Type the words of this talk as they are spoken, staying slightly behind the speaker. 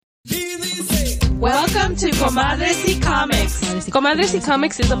Welcome to Comadres y Comics. Comadres y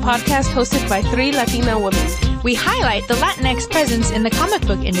Comics is a podcast hosted by 3 Latina women. We highlight the Latinx presence in the comic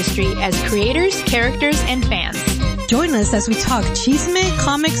book industry as creators, characters, and fans. Join us as we talk chisme,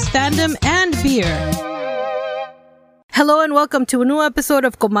 comics, fandom, and beer. Hello and welcome to a new episode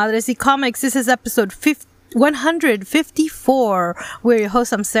of Comadres y Comics. This is episode 154. We're your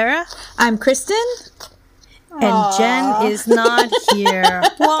hosts. I'm Sarah. I'm Kristen. And Jen is not here.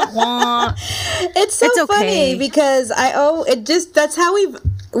 Wah, wah. It's okay. Funny because that's how we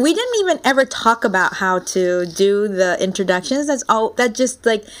didn't even ever talk about how to do the introductions. That just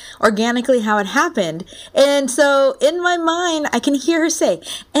like organically how it happened. And so in my mind, I can hear her say,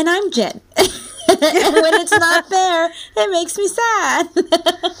 and I'm Jen. And when it's not there, it makes me sad.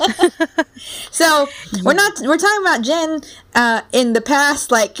 So we're talking about Jen in the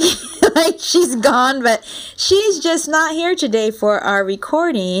past, like she's gone, but she's just not here today for our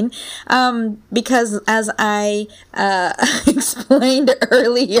recording because as I explained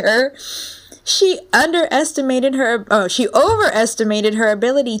earlier, she overestimated her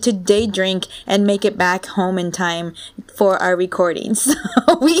ability to day drink and make it back home in time for our recordings. So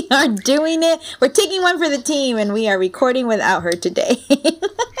we are doing it. We're taking one for the team and we are recording without her today.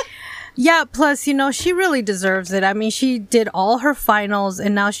 Yeah, plus, she really deserves it. I mean, she did all her finals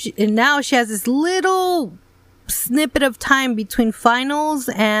and now she has this little snippet of time between finals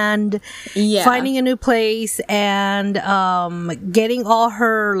and finding a new place and getting all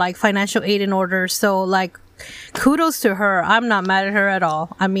her financial aid in order. So kudos to her. I'm not mad at her at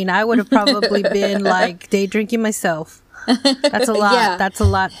all. I mean, I would have probably been day drinking myself. That's a lot. Yeah. That's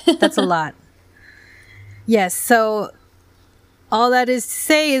a lot. Yes. So all that is to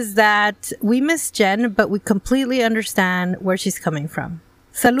say is that we miss Jen, but we completely understand where she's coming from.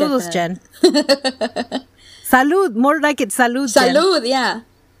 Saludos, Jen. Salud, more like it. Salud. Salud, yeah.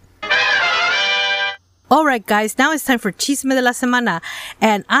 All right, guys, now it's time for Chisme de la Semana.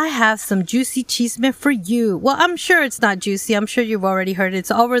 And I have some juicy chisme for you. Well, I'm sure it's not juicy. I'm sure you've already heard it.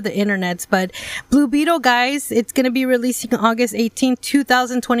 It's all over the internets. But Blue Beetle, guys, it's going to be releasing August 18,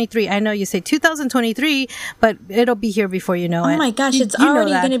 2023. I know you say 2023, but it'll be here before you know it. Oh my gosh, it's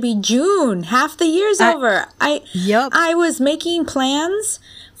already going to be June. Half the year's over. Yep. I was making plans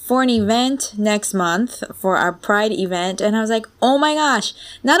for an event next month for our Pride event. And I was like, oh my gosh,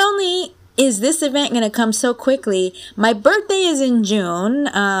 not only is this event going to come so quickly, my birthday is in June,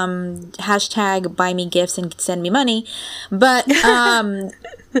 hashtag buy me gifts and send me money. But I'm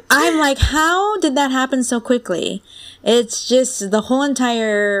like, how did that happen so quickly? It's just the whole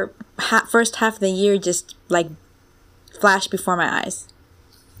entire first half of the year just flashed before my eyes.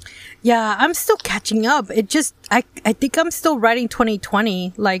 Yeah, I'm still catching up. I think I'm still writing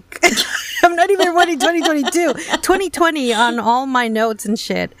 2020. I'm not even writing 2022. 2020 on all my notes and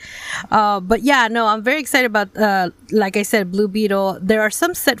shit. But yeah, no, I'm very excited about, like I said, Blue Beetle. There are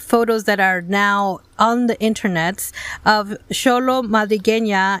some set photos that are now on the internets of Xolo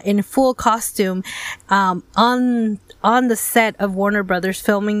Madrigueña in full costume on the set of Warner Brothers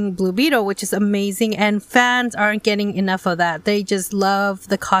filming Blue Beetle, which is amazing. And fans aren't getting enough of that. They just love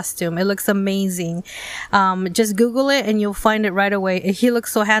the costume. It looks amazing. Just Google it and you'll find it right away. He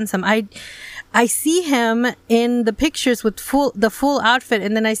looks so handsome. I see him in the pictures with the full outfit,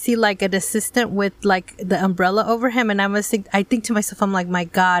 and then I see an assistant with the umbrella over him, and I think to myself, I'm like, my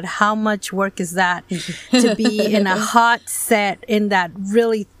God, how much work is that to be in a hot set in that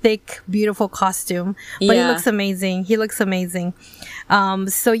really thick, beautiful costume? But he looks amazing.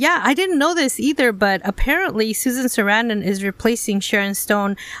 So yeah, I didn't know this either, but apparently Susan Sarandon is replacing Sharon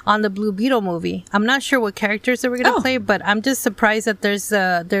Stone on the Blue Beetle movie. I'm not sure what characters that we're gonna play, but I'm just surprised that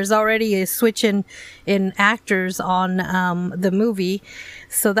there's already a switch in actors on the movie.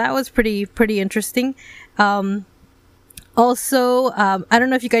 So that was pretty interesting. Also, I don't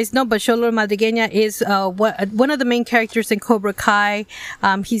know if you guys know, but Xolo Madrigueña is one of the main characters in Cobra Kai.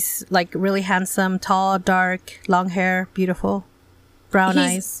 He's really handsome, tall, dark, long hair, beautiful, brown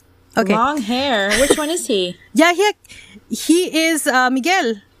eyes. Okay, long hair. Which one is he? Yeah, he is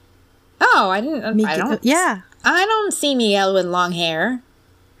Miguel. Oh, I don't see Miguel with long hair.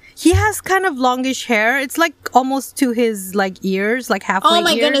 He has kind of longish hair. It's almost to his ears, halfway. Oh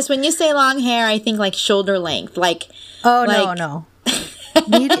my goodness! When you say long hair, I think shoulder length. No.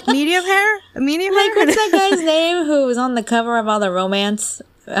 Medium hair. Medium hair. What's that guy's name who was on the cover of all the romance?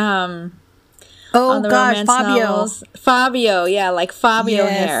 Oh gosh, Fabio. Novels. Fabio, yeah, Fabio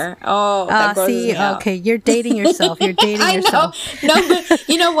hair. Oh, that grosses me out. Okay, you're dating yourself. You're dating yourself. No, but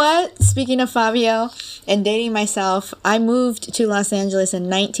you know what? Speaking of Fabio and dating myself, I moved to Los Angeles in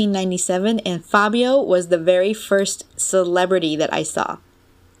 1997, and Fabio was the very first celebrity that I saw.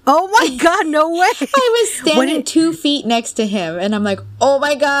 Oh my God, no way. I was standing 2 feet next to him, and I'm like, oh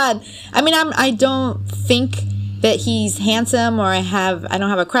my God. I mean, I don't think that he's handsome, or I don't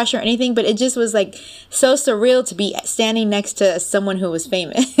have a crush or anything, but it just was like so surreal to be standing next to someone who was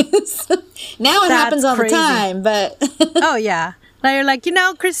famous. Now it happens all crazy. The time, but oh yeah. Now you're like,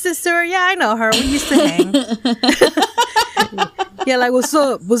 Kristen Stewart, yeah, I know her. We used to hang. Yeah, like, what's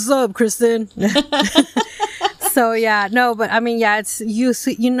up, Kristen? So yeah, no, but I mean, yeah, it's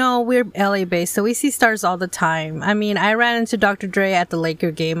we're LA based, so we see stars all the time. I mean, I ran into Dr. Dre at the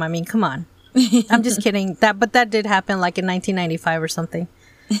Laker game. I mean, come on. I'm just kidding. But that did happen like in 1995 or something.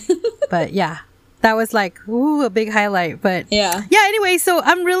 But yeah, that was like, a big highlight. But yeah. Anyway, so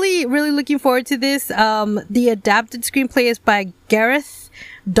I'm really, really looking forward to this. The adapted screenplay is by Gareth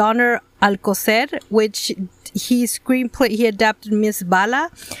Donner Alcocer, which he adapted Miss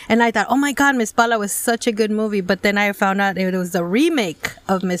Bala, and I thought, oh my God, Miss Bala was such a good movie. But then I found out it was a remake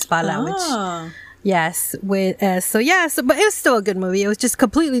of Miss Bala, which yes, with but it was still a good movie. It was just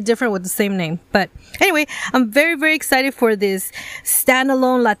completely different with the same name. But anyway, I'm very, very excited for this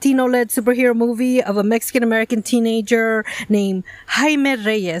standalone Latino-led superhero movie of a Mexican-American teenager named Jaime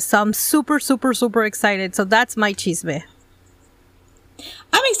Reyes. So I'm super, super, super excited. So that's my chisme.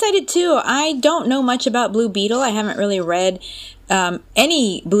 I'm excited too. I don't know much about Blue Beetle. I haven't really read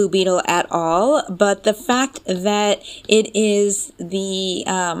any Blue Beetle at all, but the fact that it is the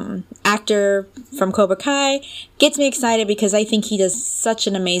actor from Cobra Kai gets me excited, because I think he does such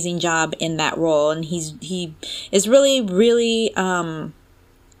an amazing job in that role, and he is really, really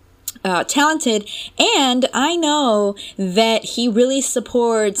talented, and I know that he really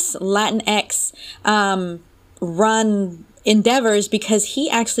supports Latinx run endeavors, because he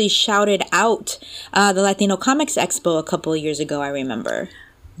actually shouted out the Latino Comics Expo a couple of years ago, I remember.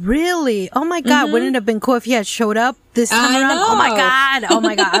 Really? Oh my God, wouldn't it have been cool if he had showed up this time around? Know. Oh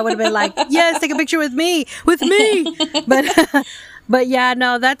my God, I would have been like, yes, take a picture with me. But yeah,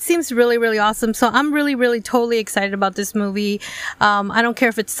 no, that seems really, really awesome. So I'm really, really totally excited about this movie. I don't care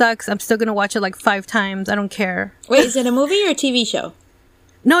if it sucks. I'm still going to watch it like 5 times. I don't care. Wait, is it a movie or a TV show?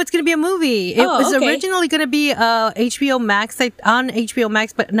 No, it's going to be a movie. It was originally going to be HBO Max, on HBO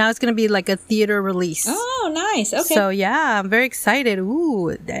Max, but now it's going to be like a theater release. Oh, nice. Okay. So yeah, I'm very excited.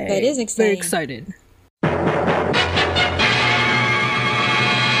 Ooh, that is exciting. Very excited.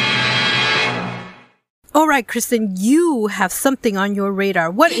 All right, Kristen, you have something on your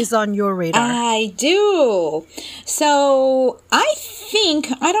radar. What is on your radar? I do. So I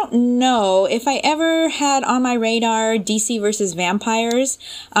don't know if I ever had on my radar DC versus Vampires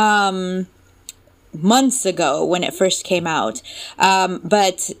months ago when it first came out.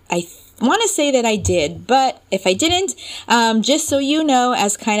 But I want to say that I did, but if I didn't, just so you know,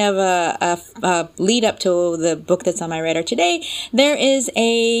 as kind of a lead up to the book that's on my radar today, there is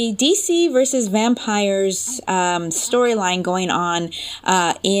a DC versus Vampires storyline going on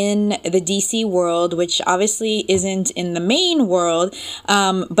in the DC world, which obviously isn't in the main world,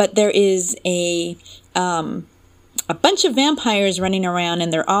 but there is a bunch of vampires running around,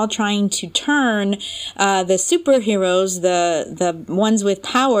 and they're all trying to turn the superheroes, the ones with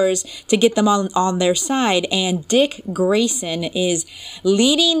powers, to get them all on their side. And Dick Grayson is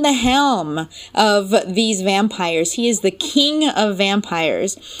leading the helm of these vampires. He is the king of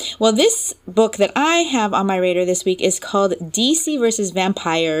vampires. Well, this book that I have on my radar this week is called DC versus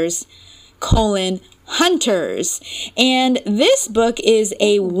Vampires, Hunters. And this book is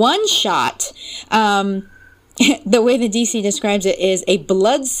a one-shot. The way the DC describes it is a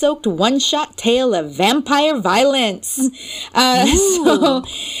blood-soaked one-shot tale of vampire violence. And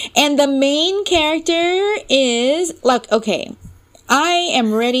the main character is, okay, I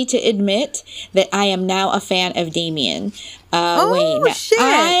am ready to admit that I am now a fan of Damian Wayne. Shit.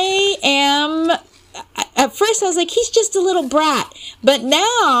 I am. At first I was like, he's just a little brat. But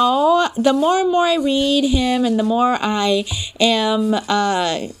now, the more and more I read him, and the more I am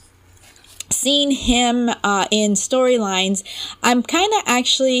seeing him in storylines, I'm kind of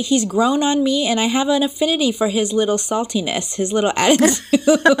actually, he's grown on me, and I have an affinity for his little saltiness, his little attitude.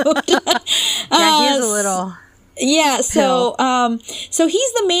 Yeah, he is a little... Yeah, so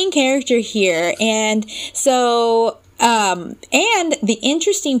he's the main character here, and so... and the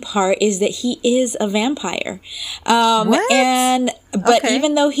interesting part is that he is a vampire. What? But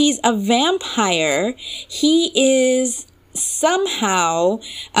even though he's a vampire, he is somehow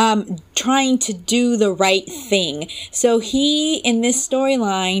trying to do the right thing. So he, in this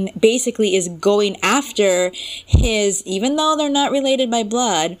storyline, basically is going after his, even though they're not related by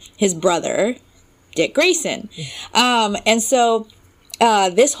blood, his brother, Dick Grayson. And so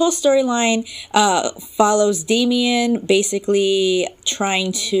this whole storyline follows Damian basically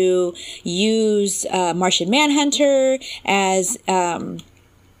trying to use Martian Manhunter as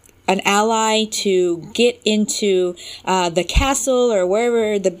an ally to get into the castle or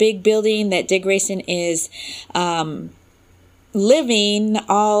wherever the big building that Dick Grayson is living,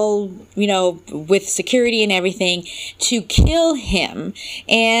 all, you know, with security and everything, to kill him.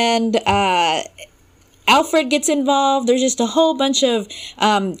 And Alfred gets involved. There's just a whole bunch of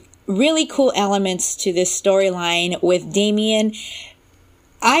really cool elements to this storyline with Damian.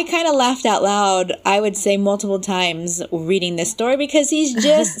 I kind of laughed out loud, I would say multiple times reading this story, because he's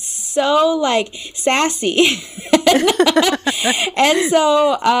just so like sassy. And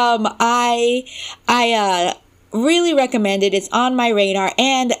so I really recommend it. It's on my radar.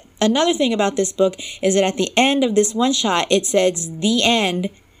 And another thing about this book is that at the end of this one shot, it says the end,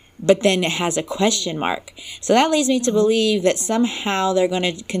 but then it has a question mark. So that leads me to believe that somehow they're going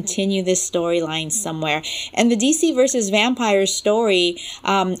to continue this storyline somewhere. And the DC versus Vampires story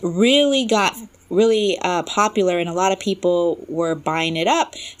really got popular, and a lot of people were buying it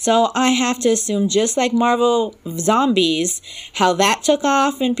up. So I have to assume, just like Marvel Zombies, how that took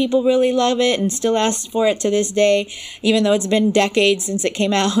off and people really love it and still ask for it to this day, even though it's been decades since it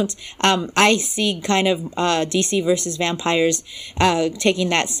came out. I see kind of DC versus Vampires taking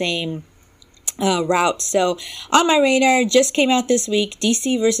that same route. So on my radar, just came out this week,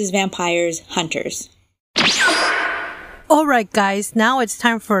 DC versus Vampires Hunters. All right, guys, now it's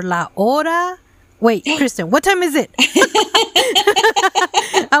time for La Hora. Wait, Kristen, what time is it?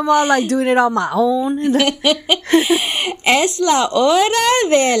 I'm all like doing it on my own. Es la hora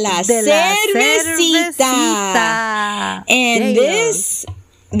de la cervecita. And this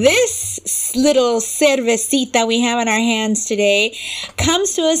little cervecita we have in our hands today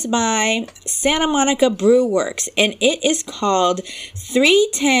comes to us by Santa Monica Brew Works, and it is called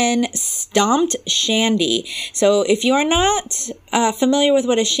 310 Stomped Shandy. So if you are not familiar with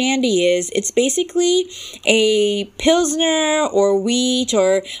what a shandy is, it's basically a Pilsner or wheat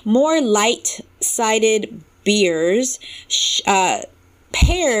or more light-sided beers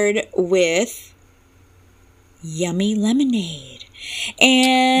paired with yummy lemonade.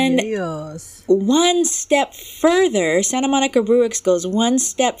 And yes. One step further, Santa Monica Brew Works goes one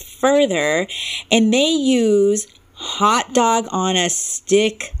step further, and they use hot dog on a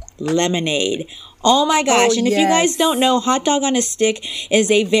stick lemonade. Oh my gosh. And if you guys don't know, hot dog on a stick is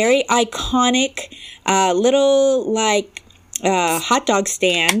a very iconic little like hot dog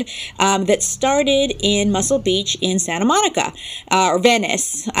stand that started in Muscle Beach in Santa Monica or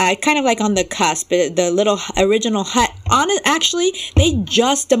Venice, kind of like on the cusp, the little original hut. Actually, they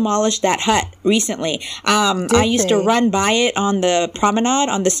just demolished that hut recently. I used to run by it on the promenade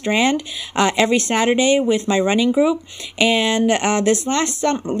on the Strand every Saturday with my running group, and this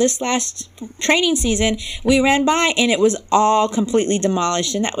last training season we ran by and it was all completely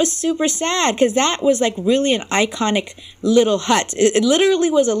demolished, and that was super sad because that was like really an iconic little hut. It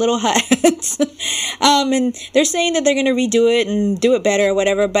literally was a little hut. And they're saying that they're going to redo it and do it better or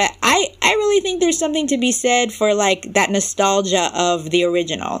whatever, but I really think there's something to be said for like that nostalgia of the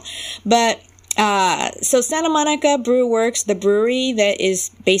original. But so Santa Monica Brew Works, the brewery that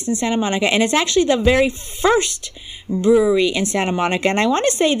is based in Santa Monica, and it's actually the very first brewery in Santa Monica, and I want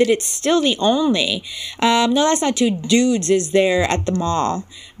to say that it's still the only. No, that's not true. Dudes is there at the mall,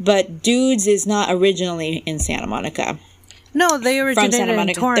 but Dudes is not originally in Santa Monica. No, they originated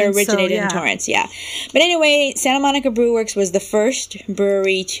in Torrance. They originated in Torrance, yeah. But anyway, Santa Monica Brew Works was the first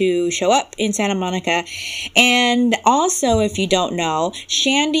brewery to show up in Santa Monica. And also, if you don't know,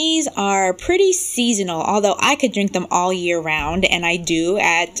 shandies are pretty seasonal, although I could drink them all year round, and I do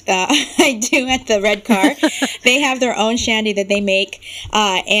at the Red Car. They have their own shandy that they make,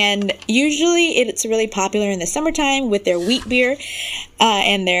 and usually it's really popular in the summertime with their wheat beer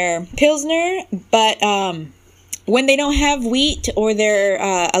and their Pilsner, but when they don't have wheat or their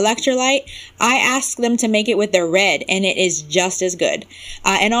electrolyte, I ask them to make it with their red, and it is just as good.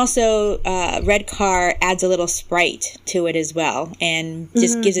 And also, Red Car adds a little Sprite to it as well, and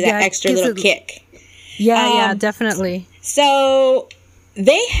just gives it that extra little kick. Yeah, definitely. So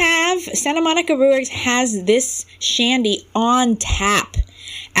they have, Santa Monica Brew Works has this shandy on tap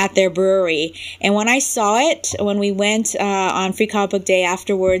at their brewery. And when I saw it, when we went on Free Comic Book Day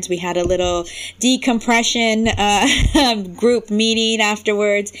afterwards, we had a little decompression group meeting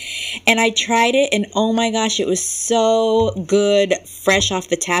afterwards, and I tried it, and oh my gosh, it was so good, fresh off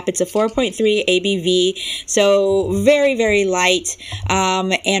the tap. It's a 4.3 ABV, so very, very light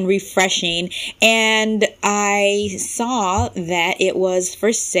and refreshing. And I saw that it was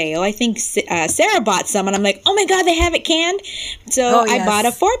for sale. I think Sarah bought some, and I'm like, oh my God, they have it canned. So I bought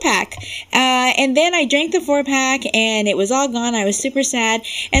a 4-pack. And then I drank the 4-pack, and it was all gone. I was super sad.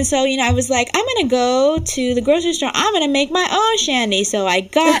 And so, I was like, I'm going to go to the grocery store. I'm going to make my own shandy. So I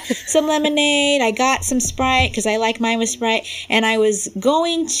got some lemonade. I got some Sprite because I like mine with Sprite. And I was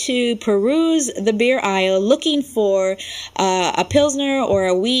going to peruse the beer aisle looking for a Pilsner or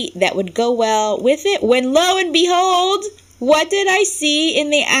a wheat that would go well with it, when lo and behold, what did I see in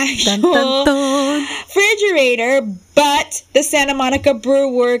the actual refrigerator but the Santa Monica Brew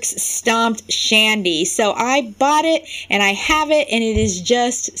Works Stomped Shandy? So I bought it, and I have it, and it is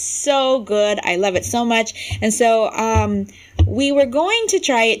just so good. I love it so much. And so we were going to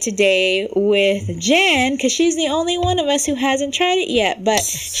try it today with Jen, because she's the only one of us who hasn't tried it yet, but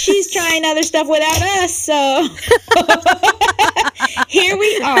she's trying other stuff without us, so here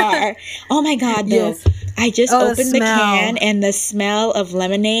we are. Oh my God, though. Yes. I just opened the can, and the smell of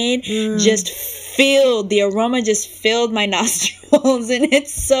lemonade just the aroma just filled my nostrils, and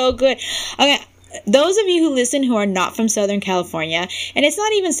it's so good. Okay. Those of you who listen who are not from Southern California, and it's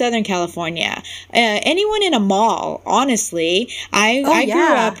not even Southern California, anyone in a mall, honestly, I grew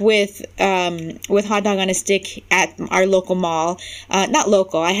up with hot dog on a stick at our local mall. Not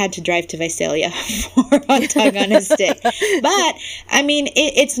local, I had to drive to Visalia for hot dog on a stick. But, I mean,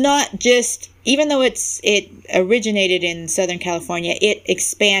 it's not just, even though it originated in Southern California, it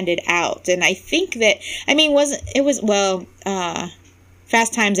expanded out. And I think that,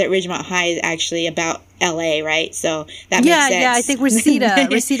 Fast Times at Ridgemont High is actually about LA, right? So that makes sense. Yeah, I think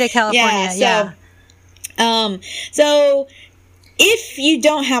Reseda, California. So if you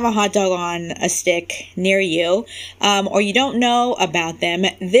don't have a hot dog on a stick near you, or you don't know about them,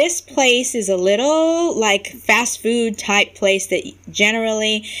 this place is a little like fast food type place that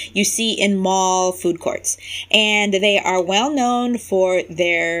generally you see in mall food courts. And they are well known for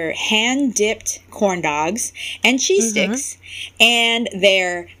their hand-dipped corn dogs and cheese sticks, and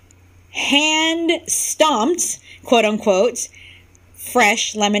their hand-stomped, quote-unquote,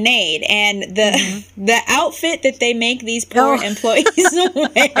 fresh lemonade. And the outfit that they make these poor employees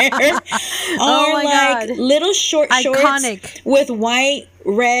wear are little short shorts with white,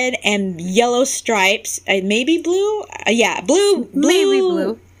 red, and yellow stripes. Maybe blue?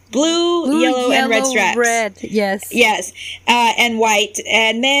 Blue, yellow, and red stripes. Yes. And white.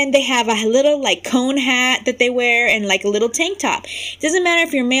 And then they have a little like cone hat that they wear, and like a little tank top. It doesn't matter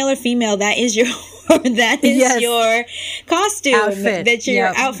if you're male or female. That is your your costume, outfit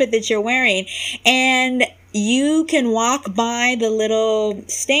that you're wearing. And you can walk by the little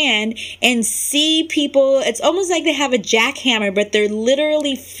stand and see people. It's almost like they have a jackhammer, but they're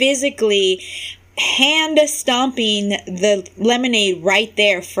literally physically hand stomping the lemonade right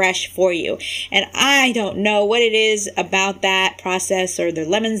there fresh for you. And I don't know what it is about that process or the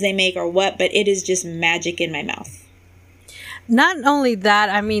lemons they make or what, but it is just magic in my mouth. Not only that,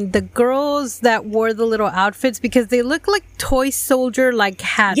 I mean, the girls that wore the little outfits, because they look like toy soldier like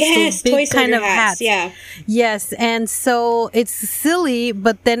hats. Yes, big toy soldier kind of hats. Yeah. Yes, and so it's silly,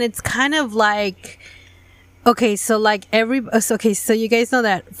 but then it's kind of like, okay, so like so you guys know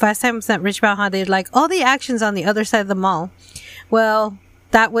that Fast Times at Ridgemont High, they're like all the action's on the other side of the mall. Well,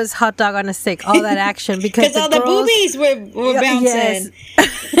 that was hot dog on a stick, all that action, because all the boobies were bouncing. Yes.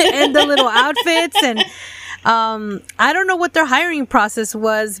 And the little outfits, and I don't know what their hiring process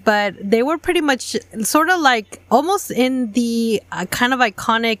was, but they were pretty much sort of like almost in the kind of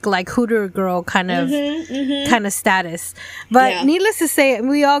iconic like Hooter girl kind of status. But needless to say,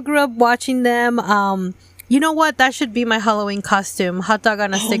 we all grew up watching them. You know what? That should be my Halloween costume. Hot dog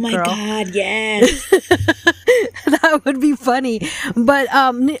on a stick girl. Oh my God, yes. That would be funny. But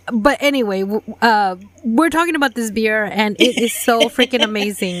anyway, we're talking about this beer, and it is so freaking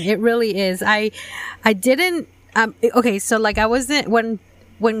amazing. It really is. I didn't, okay, so like I wasn't,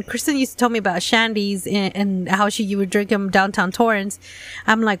 when Kristen used to tell me about shandies and how you would drink them downtown Torrance,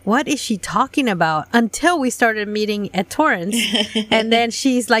 I'm like, what is she talking about? Until we started meeting at Torrance. And then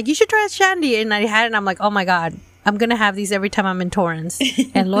she's like, you should try a shandy. And I had it, and I'm like, oh my God, I'm going to have these every time I'm in Torrance.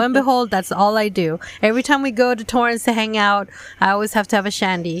 And lo and behold, that's all I do. Every time we go to Torrance to hang out, I always have to have a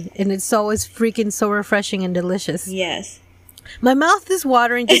shandy. And it's always freaking so refreshing and delicious. Yes. My mouth is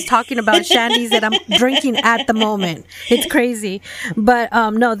watering just talking about shandies that I'm drinking at the moment. It's crazy. But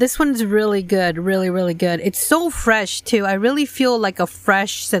no, this one's really good. Really, really good. It's so fresh too. I really feel like a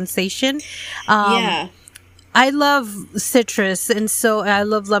fresh sensation. I love citrus, and so I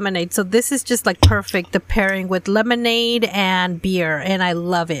love lemonade. So this is just like perfect, the pairing with lemonade and beer, and I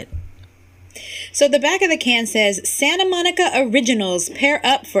love it. So the back of the can says, Santa Monica Originals pair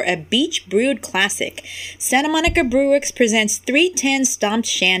up for a beach brewed classic. Santa Monica Brewworks presents 310 Stomped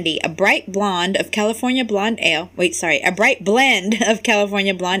Shandy, a bright blonde of California blonde ale. A bright blend of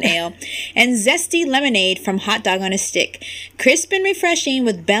California blonde ale and zesty lemonade from Hot Dog on a Stick. Crisp and refreshing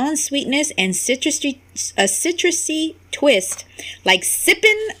with balanced sweetness and a citrusy twist, like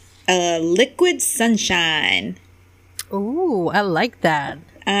sipping a liquid sunshine. Ooh, I like that.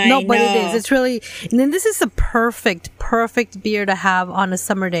 I no, but know. it is. It's really, and then this is the perfect beer to have on a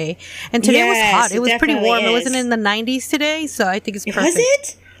summer day. And today was Yes, hot. It it was pretty definitely warm. It is. wasn't in the 90s today, so I think it's perfect. Was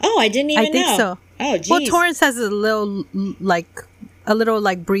it? Oh, I didn't even know. I think so. Oh, geez. Well, Torrance has a little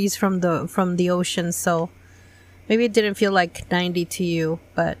breeze from the ocean, so maybe it didn't feel like 90 to you,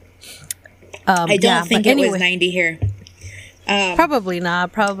 but I don't think it was 90 here. Probably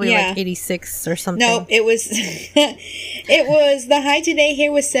not. Probably yeah. like 86 or something. No, it was. It was the high today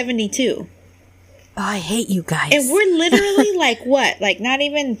here was 72. Oh, I hate you guys. And we're literally like what? Like not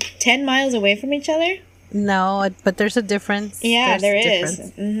even 10 miles away from each other? No, but there's a difference. Yeah, There's there a is.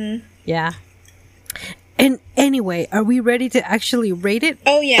 difference. Mm-hmm. Yeah. And anyway, are we ready to actually rate it?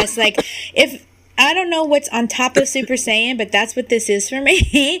 Oh, yes. Like, if I don't know what's on top of Super Saiyan, but that's what this is for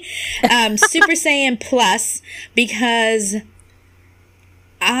me. Super Saiyan Plus, because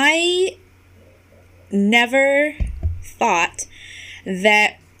I never thought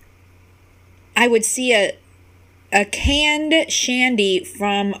that I would see a canned shandy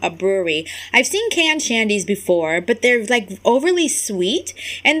from a brewery. I've seen canned shandies before, but they're like overly sweet.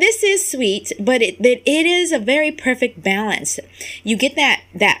 And this is sweet, but it is a very perfect balance. You get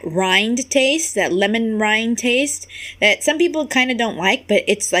that rind taste, that lemon rind taste that some people kind of don't like, but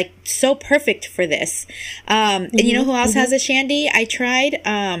it's like so perfect for this. And you know who else has a shandy? I tried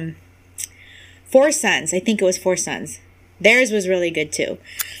Four Sons. I think it was Four Sons. Theirs was really good too.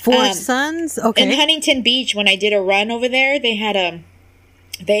 Four Sons? Okay. In Huntington Beach, when I did a run over there, they had a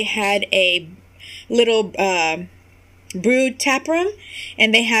little brewed tap room,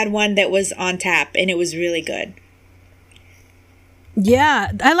 and they had one that was on tap, and it was really good.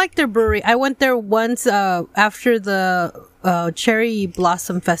 Yeah, I like their brewery. I went there once after the Cherry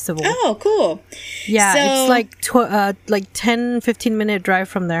Blossom Festival. Oh, cool. Yeah, So- it's like 10-15 minute drive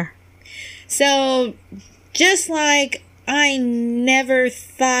from there. So, just like I never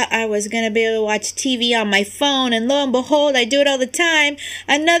thought I was going to be able to watch TV on my phone, and lo and behold, I do it all the time.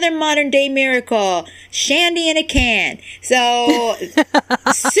 Another modern day miracle. Shandy in a can. So,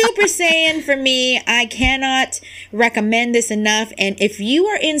 Super Saiyan for me, I cannot recommend this enough. And if you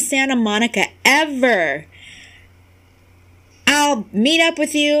are in Santa Monica ever, I'll meet up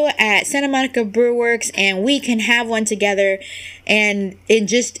with you at Santa Monica Brewworks and we can have one together and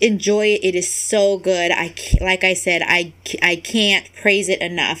just enjoy it. It is so good. Like I said, I can't praise it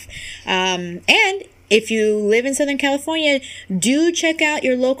enough. And if you live in Southern California, do check out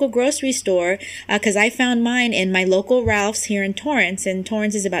your local grocery store because I found mine in my local Ralph's here in Torrance, and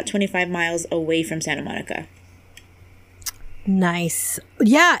Torrance is about 25 miles away from Santa Monica. Nice.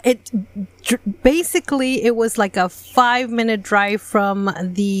 Yeah, basically it was like a 5-minute drive from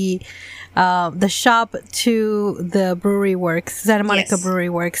the shop to the brewery works, Santa Monica Yes. Brewery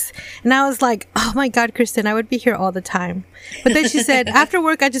Works. And I was like, oh my God, Kristen, I would be here all the time. But then she said, after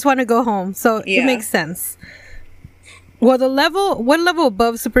work, I just want to go home. So Yeah. it makes sense. Well, one level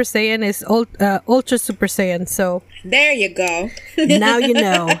above Super Saiyan is Ultra Super Saiyan. So There you go. now you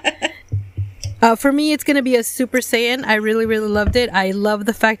know. For me, it's going to be a Super Saiyan. I really, really loved it. I love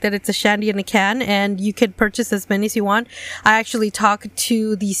the fact that it's a shandy in a can and you can purchase as many as you want. I actually talked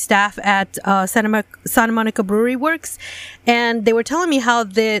to the staff at Santa Monica Brewery Works, and they were telling me how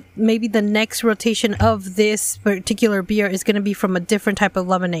maybe the next rotation of this particular beer is going to be from a different type of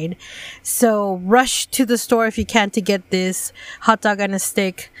lemonade. So rush to the store if you can to get this Hot Dog on a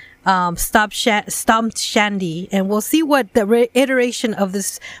Stick stomped shandy, and we'll see what the iteration of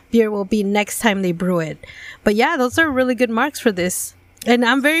this beer will be next time they brew it. But yeah, those are really good marks for this, and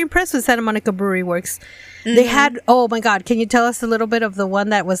I'm very impressed with Santa Monica Brewery Works. They had, oh my God, can you tell us a little bit of the one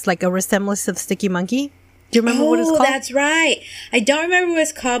that was like a resemblance of Sticky Monkey? Do you remember what it's called? That's right. I don't remember what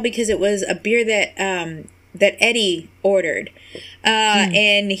it's called because it was a beer that Eddie ordered.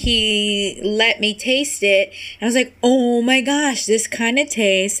 And he let me taste it. I was like, oh my gosh, this kind of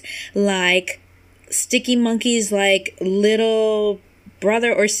tastes like Sticky Monkey's like little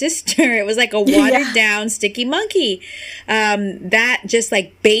brother or sister. It was like a watered down Sticky Monkey. That just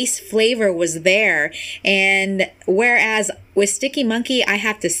like base flavor was there. And whereas with Sticky Monkey, I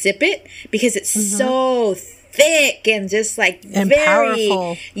have to sip it because it's so thick and just like And very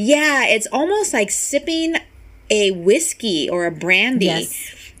powerful. Yeah, it's almost like sipping a whiskey or a brandy.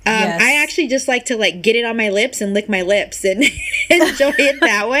 Yes. Yes. I actually just like to like get it on my lips and lick my lips and enjoy it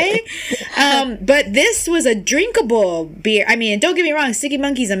that way. But this was a drinkable beer. I mean, don't get me wrong, Sticky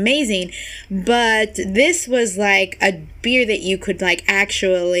Monkey's amazing, but this was like a beer that you could like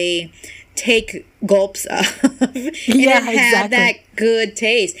actually take gulps of and Yeah, it had exactly. that good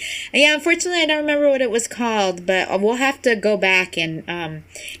taste. And yeah, unfortunately I don't remember what it was called, but we'll have to go back and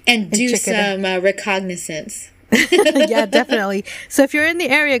do check it out. some recognizance. Yeah, definitely. So if you're in the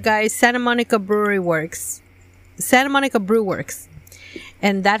area, guys, Santa Monica Brew Works.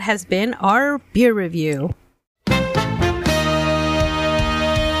 And that has been our beer review.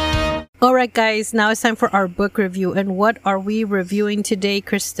 All right, guys, now it's time for our book review. And what are we reviewing today,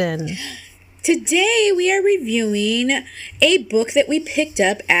 Kristen? Today we are reviewing a book that we picked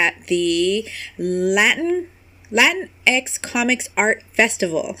up at the Latinx Comics Art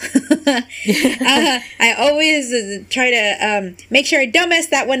Festival. I always try to make sure I don't mess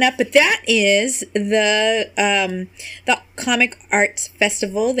that one up, but that is the Comic Arts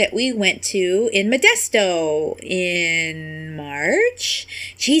Festival that we went to in Modesto in March.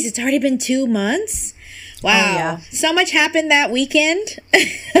 Jeez, it's already been 2 months. Wow. Oh, yeah. So much happened that weekend.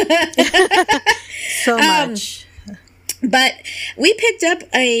 So much. But we picked up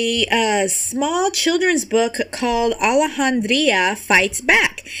a small children's book called Alejandria Fights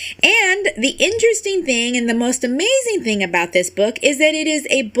Back. And the interesting thing and the most amazing thing about this book is that it is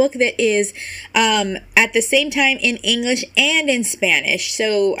a book that is at the same time in English and in Spanish.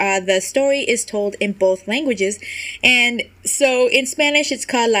 So the story is told in both languages. And so in Spanish, it's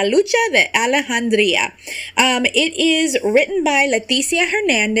called La Lucha de Alejandria. It is written by Leticia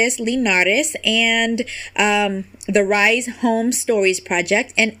Hernandez Linares and the Rise Home Stories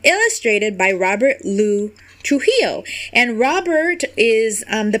Project and illustrated by Robert Lou Trujillo. And Robert is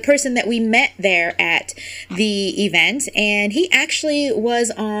the person that we met there at the event, and he actually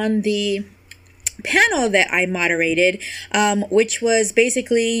was on the panel that I moderated, which was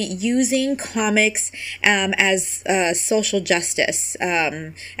basically using comics as social justice,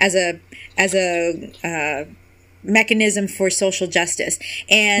 as a mechanism for social justice.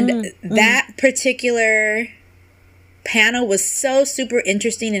 And that particular panel was so super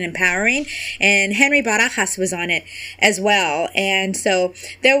interesting and empowering, and Henry Barajas was on it as well. And so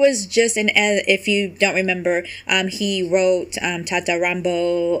there was just if you don't remember, he wrote Tata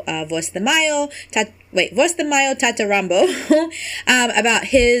Rambo, Voz de Mayo, Tata Rambo, about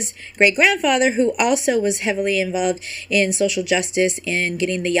his great-grandfather, who also was heavily involved in social justice in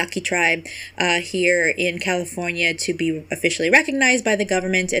getting the Yaqui tribe here in California to be officially recognized by the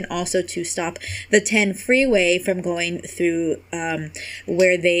government, and also to stop the 10 freeway from going through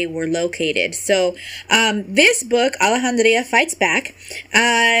where they were located. So this book, Alejandria Fights Back,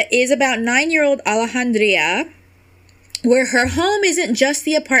 is about 9-year-old Alejandria, where her home isn't just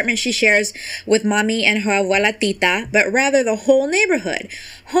the apartment she shares with mommy and her abuela Tita, but rather the whole neighborhood.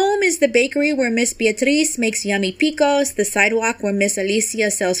 Home is the bakery where Miss Beatriz makes yummy picos, the sidewalk where Miss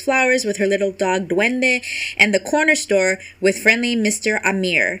Alicia sells flowers with her little dog Duende, and the corner store with friendly Mr.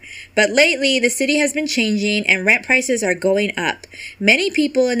 Amir. But lately, the city has been changing and rent prices are going up. Many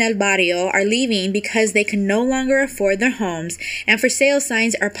people in El Barrio are leaving because they can no longer afford their homes, and for sale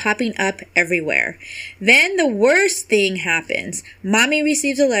signs are popping up everywhere. Then the worst thing happens. Mommy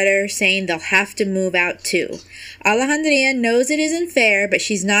receives a letter saying they'll have to move out too. Alejandria knows it isn't fair, but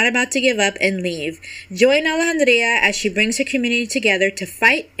she's not about to give up and leave. Join Alejandria as she brings her community together to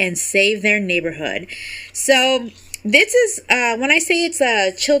fight and save their neighborhood. So this is, when I say it's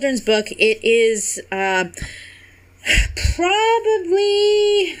a children's book, it is probably,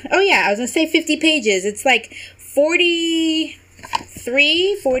 I was going to say 50 pages. It's like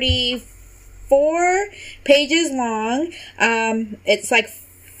 44 pages long. It's like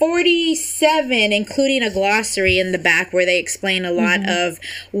 47, including a glossary in the back where they explain a lot of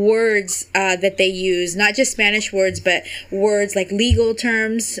words that they use, not just Spanish words, but words like legal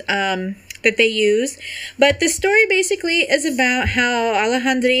terms that they use. But the story basically is about how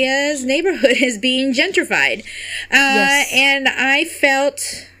Alejandria's neighborhood is being gentrified. And I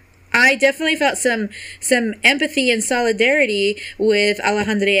definitely felt some empathy and solidarity with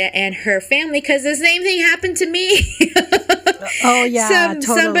Alejandria and her family, because the same thing happened to me. Oh, yeah, totally.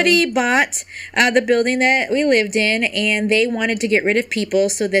 Somebody bought the building that we lived in, and they wanted to get rid of people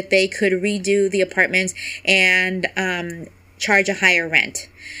so that they could redo the apartments and charge a higher rent.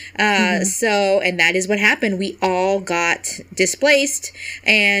 And that is what happened. We all got displaced,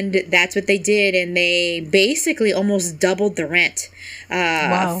 and that's what they did. And they basically almost doubled the rent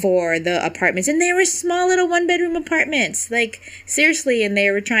for the apartments. And they were small little 1-bedroom apartments, like seriously. And they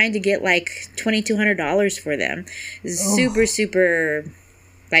were trying to get like $2,200 for them. Super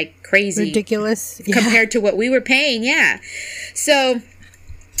like crazy. Ridiculous. Compared to what we were paying. Yeah. So,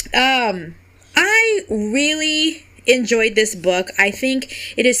 I really enjoyed this book. I think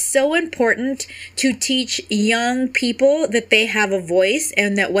it is so important to teach young people that they have a voice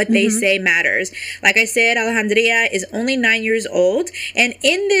and that what they say matters. Like I said, Alejandria is only 9 years old, and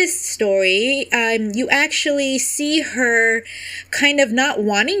in this story, you actually see her kind of not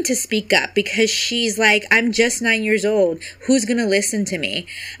wanting to speak up because she's like, I'm just 9 years old. Who's gonna listen to me?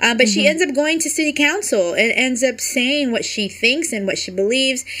 But she ends up going to city council and ends up saying what she thinks and what she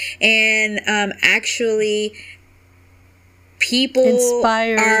believes, and actually people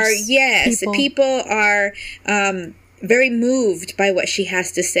inspires people are very moved by what she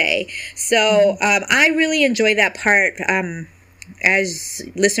has to say. So I really enjoy that part. As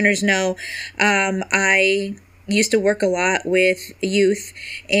listeners know, I used to work a lot with youth,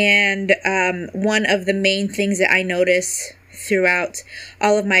 and one of the main things that I notice throughout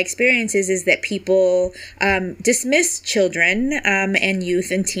all of my experiences is that people dismiss children and youth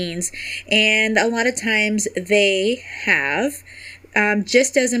and teens, and a lot of times they have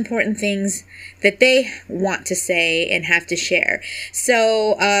just as important things that they want to say and have to share.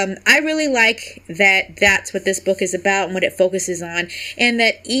 So I really like that that's what this book is about and what it focuses on, and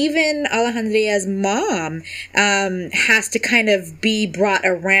that even Alejandria's mom has to kind of be brought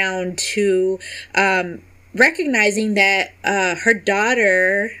around to recognizing that her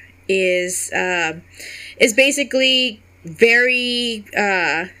daughter is basically very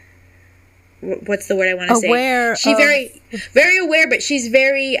what's the word I want to say? Aware. She's very aware, but she's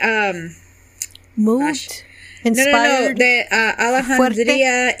very moved, inspired. No. That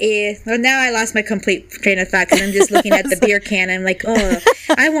Alejandria is. Well, now I lost my complete train of thought because I'm just looking at the beer can. And I'm like, oh,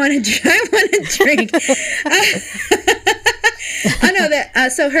 I want to drink. I know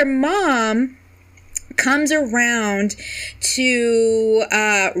that. So her mom comes around to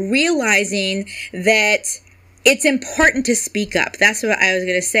realizing that it's important to speak up. That's what I was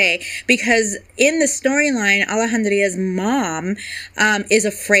going to say. Because in the storyline, Alejandria's mom is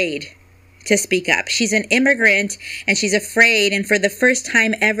afraid to speak up. She's an immigrant and she's afraid. And for the first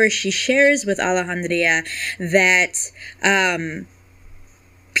time ever, she shares with Alejandria that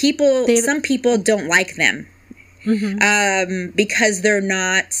some people don't like them. Because they're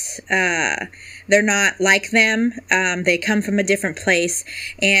not like them. They come from a different place,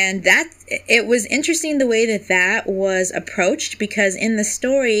 and that it was interesting the way that was approached, because in the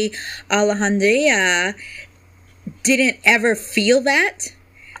story, Alejandria didn't ever feel that.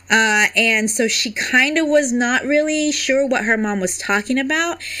 And so she kind of was not really sure what her mom was talking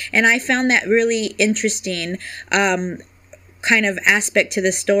about, and I found that really interesting. Kind of aspect to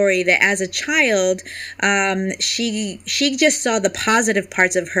the story, that as a child, she just saw the positive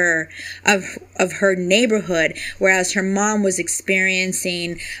parts of her neighborhood, whereas her mom was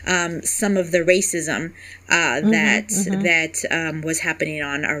experiencing some of the racism that was happening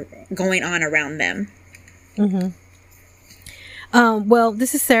or going on around them. Well,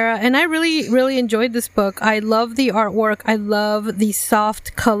 this is Sarah, and I really, really enjoyed this book. I love the artwork. I love the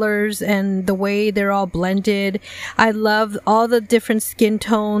soft colors and the way they're all blended. I love all the different skin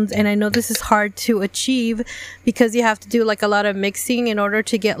tones, and I know this is hard to achieve because you have to do like a lot of mixing in order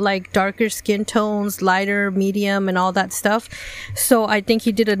to get like darker skin tones, lighter, medium, and all that stuff. So I think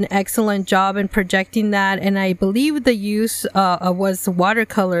he did an excellent job in projecting that, and I believe the use was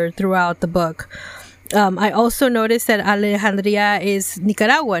watercolor throughout the book. I also noticed that Alejandria is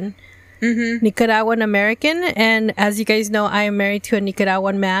Nicaraguan, Nicaraguan American, and as you guys know, I am married to a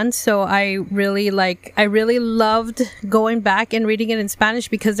Nicaraguan man. So I really loved going back and reading it in Spanish,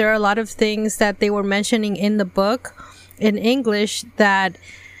 because there are a lot of things that they were mentioning in the book in English that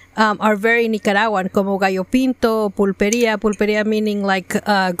are very Nicaraguan, como gallo pinto, pulperia meaning like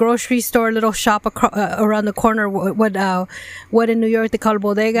a grocery store, little shop around the corner. What in New York they call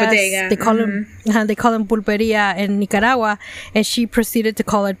bodegas. They call them pulperia in Nicaragua, and she proceeded to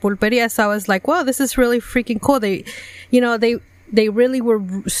call it pulperia. So I was like, wow, this is really freaking cool. They really were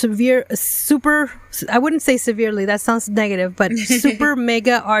super, I wouldn't say severely, that sounds negative, but super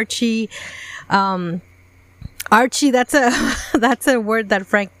mega Archie, that's a word that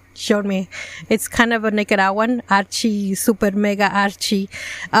Frank showed me. It's kind of a Nicaraguan, Archie, super mega Archie.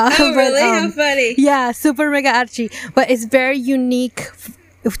 Oh, really? How funny. Yeah, super mega Archie. But it's very unique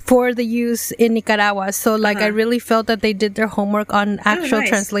for the use in Nicaragua. So I really felt that they did their homework on actual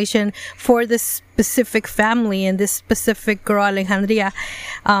translation for this specific family and this specific girl, Alejandria.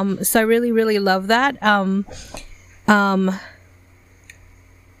 So I really, really love that. I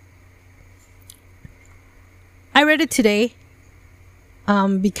read it today.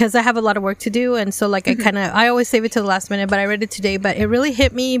 because I have a lot of work to do. And so like I always save it to the last minute, but I read it today. But it really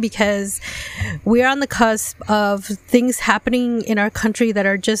hit me because we're on the cusp of things happening in our country that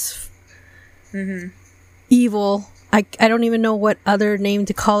are just evil. I don't even know what other name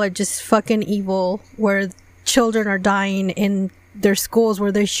to call it, just fucking evil, where children are dying in their schools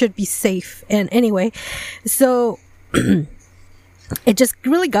where they should be safe. And anyway, so it just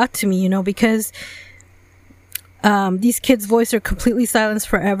really got to me, you know, because these kids' voices are completely silenced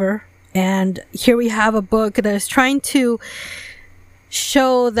forever. And here we have a book that is trying to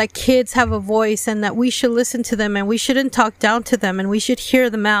show that kids have a voice and that we should listen to them and we shouldn't talk down to them and we should hear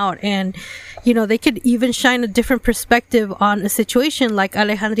them out. And, you know, they could even shine a different perspective on a situation like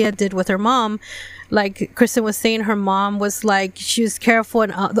Alejandria did with her mom. Like Kristen was saying, her mom was like, she was careful.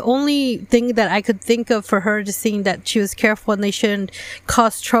 And the only thing that I could think of for her to seeing that she was careful and they shouldn't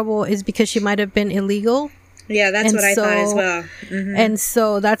cause trouble is because she might have been illegal. Yeah, that's what I thought as well. And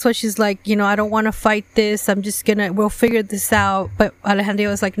so that's why she's like, you know, I don't want to fight this. I'm just we'll figure this out. But Alejandra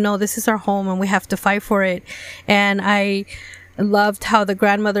was like, no, this is our home and we have to fight for it. And I loved how the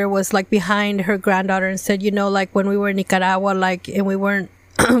grandmother was like behind her granddaughter and said, you know, like when we were in Nicaragua, like, and we weren't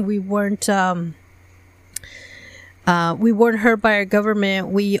hurt by our government.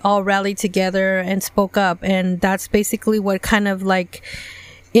 We all rallied together and spoke up. And that's basically what kind of like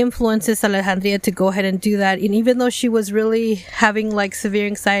influences Alejandria to go ahead and do that. And even though she was really having like severe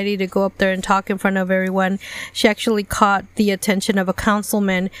anxiety to go up there and talk in front of everyone, she actually caught the attention of a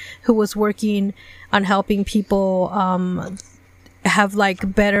councilman who was working on helping people have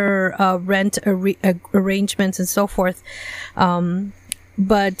like better rent arrangements and so forth.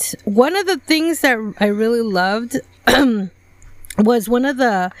 But one of the things that I really loved was one of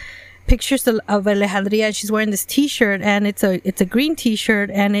the pictures of Alejandria. She's wearing this t-shirt and it's a green t-shirt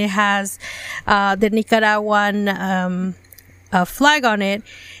and it has the Nicaraguan flag on it.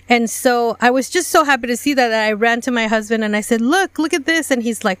 And so I was just so happy to see that I ran to my husband and I said, look at this. And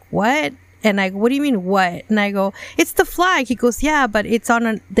he's like, what? And I go, what do you mean what? And I go, it's the flag. He goes, yeah, but it's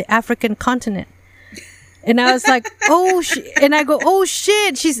on the African continent. And I was like, and I go, oh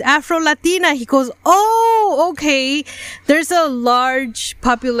shit, she's Afro-Latina. He goes, oh, okay. There's a large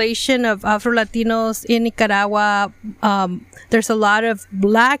population of Afro-Latinos in Nicaragua. There's a lot of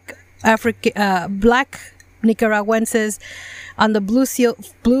black Nicaraguenses on the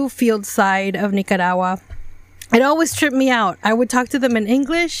Bluefield side of Nicaragua. It always tripped me out. I would talk to them in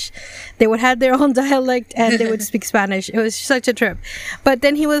English. They would have their own dialect and they would speak Spanish. It was such a trip. But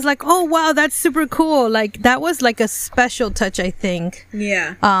then he was like, oh, wow, that's super cool. Like, that was like a special touch, I think.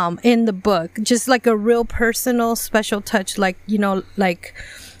 Yeah. In the book. Just like a real personal special touch, like, you know, like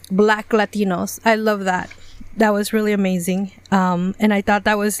Black Latinos. I love that. That was really amazing. And I thought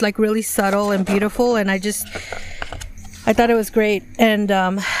that was like really subtle and beautiful. And I thought it was great. And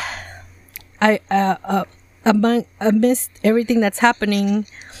amidst everything that's happening,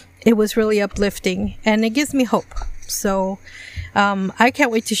 it was really uplifting and it gives me hope. So I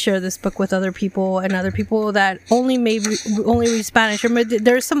can't wait to share this book with other people and other people that only read Spanish.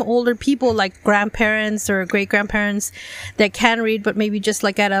 There's some older people like grandparents or great grandparents that can read, but maybe just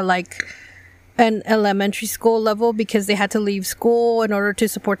like at an elementary school level because they had to leave school in order to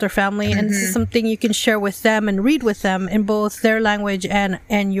support their family. And this is something you can share with them and read with them in both their language and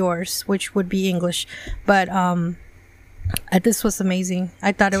yours, which would be English. But this was amazing.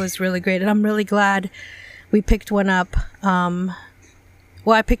 I thought it was really great. And I'm really glad we picked one up. Well,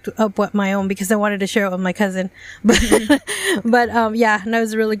 I picked up my own because I wanted to share it with my cousin. But yeah, and that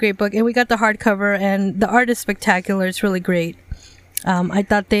was a really great book. And we got the hardcover and the art is spectacular. It's really great. I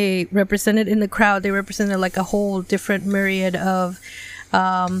thought they represented in the crowd, they represented like a whole different myriad of,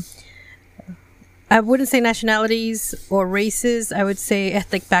 I wouldn't say nationalities or races, I would say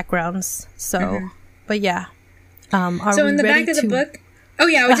ethnic backgrounds. So, but yeah. So in the back of the book, oh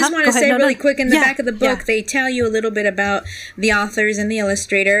yeah, I just want to say really quick, in the back of the book, they tell you a little bit about the authors and the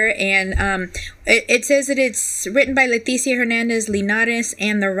illustrator, and it says that it's written by Leticia Hernandez Linares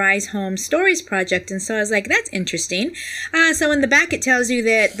and the Rise Home Stories Project, and so I was like, that's interesting. So in the back it tells you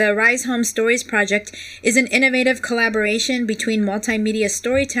that the Rise Home Stories Project is an innovative collaboration between multimedia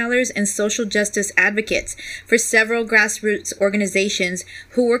storytellers and social justice advocates for several grassroots organizations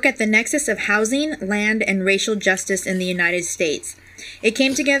who work at the nexus of housing, land, and racial justice in the United States. It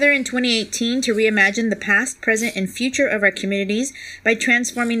came together in 2018 to reimagine the past, present, and future of our communities by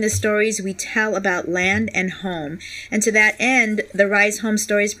transforming the stories we tell about land and home. And to that end, the Rise Home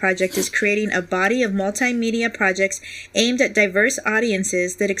Stories Project is creating a body of multimedia projects aimed at diverse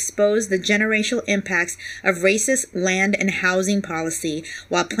audiences that expose the generational impacts of racist land and housing policy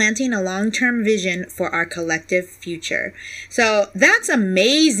while planting a long-term vision for our collective future. So that's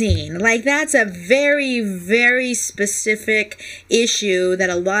amazing. Like, that's a very, very specific issue that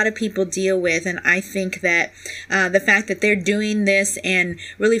a lot of people deal with. And I think that the fact that they're doing this and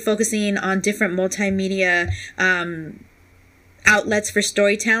really focusing on different multimedia outlets for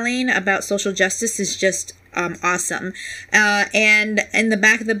storytelling about social justice is just awesome. And in the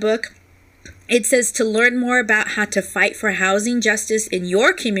back of the book, it says to learn more about how to fight for housing justice in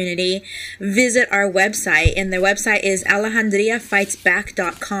your community, visit our website. And the website is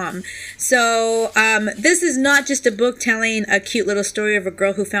alejandriafightsback.com. So this is not just a book telling a cute little story of a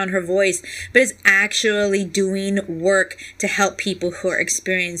girl who found her voice, but is actually doing work to help people who are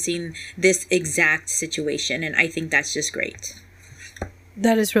experiencing this exact situation. And I think that's just great.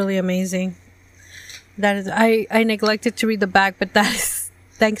 That is really amazing. That is, I neglected to read the back, but that is,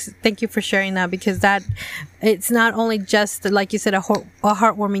 thank you for sharing that, because that, it's not only just, like you said, a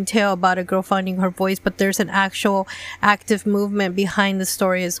heartwarming tale about a girl finding her voice, but there's an actual active movement behind the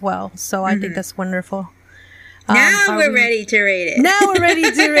story as well. So I think that's wonderful. Now we're ready to rate it. Now we're ready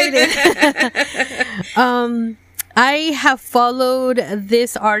to rate it. I have followed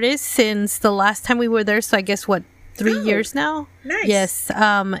this artist since the last time we were there. So I guess 3 years now. Nice. Yes.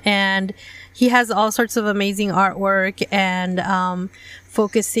 And he has all sorts of amazing artwork and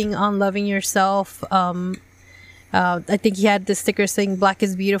focusing on loving yourself. I think he had the sticker saying "Black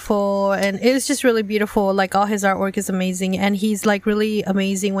is beautiful," and it was just really beautiful. Like, all his artwork is amazing, and he's like really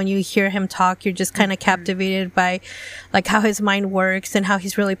amazing. When you hear him talk, you're just kind of captivated by like how his mind works and how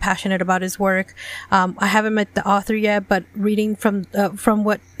he's really passionate about his work. I haven't met the author yet, but reading from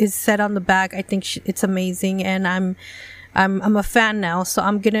what is said on the back, I think it's amazing, and I'm a fan now, so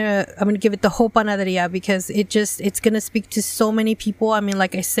I'm gonna give it the whole panaderia, because it's gonna speak to so many people. I mean,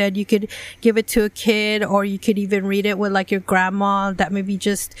 like I said, you could give it to a kid, or you could even read it with like your grandma that maybe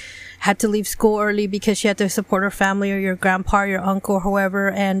just had to leave school early because she had to support her family, or your grandpa, or your uncle, or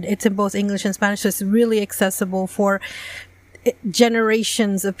whoever. And it's in both English and Spanish, so it's really accessible for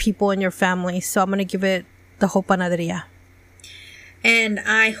generations of people in your family. So I'm gonna give it the whole panaderia. And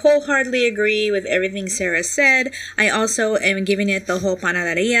I wholeheartedly agree with everything Sarah said. I also am giving it the whole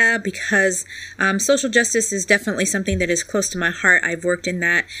panaderia because social justice is definitely something that is close to my heart. I've worked in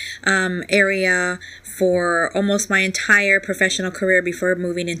that area for almost my entire professional career before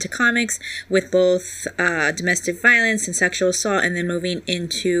moving into comics, with both domestic violence and sexual assault, and then moving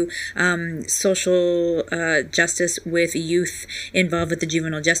into social justice with youth involved with the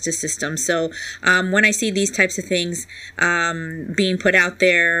juvenile justice system. So when I see these types of things being put out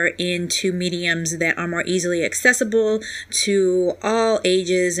there into mediums that are more easily accessible to all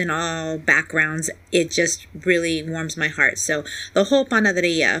ages and all backgrounds, it just really warms my heart. So the whole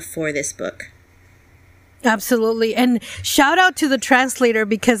panaderia for this book. Absolutely. And shout out to the translator,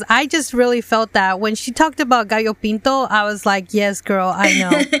 because I just really felt that when she talked about Gallo Pinto, I was like, yes, girl, I know.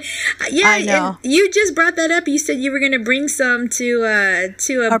 Yeah, I know. And you just brought that up. You said you were going to bring some to a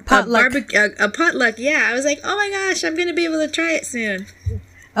potluck. A potluck. Yeah, I was like, oh my gosh, I'm going to be able to try it soon.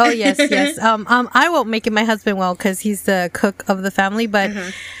 Oh, yes, yes. I won't make it. My husband will, because he's the cook of the family, but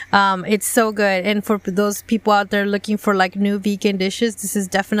it's so good. And for those people out there looking for like new vegan dishes, this is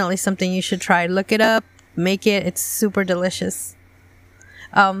definitely something you should try. Look it up. Make it. It's super delicious.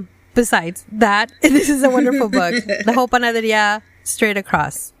 Besides that, this is a wonderful book. The whole panaderia straight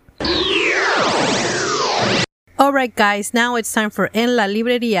across. All right, guys. Now it's time for En la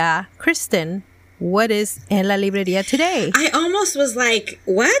Librería. Kristen, what is En la Librería today? I almost was like,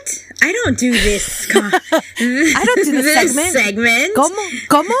 what? I don't do this. I don't do this segment.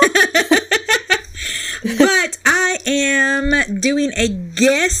 ¿Cómo? But I am doing a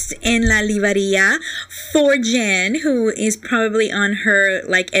guest en la librería for Jen, who is probably on her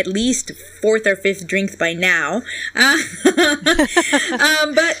like at least 4th or 5th drink by now.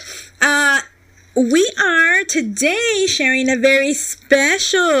 But we are today sharing a very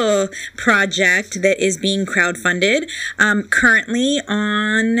special project that is being crowdfunded currently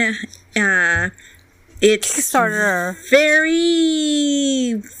on it's Kickstarter.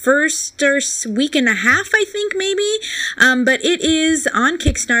 Very first or week and a half, I think, maybe. But it is on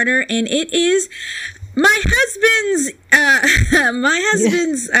Kickstarter, and it is my husband's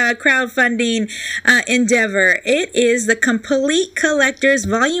crowdfunding endeavor. It is the Complete Collectors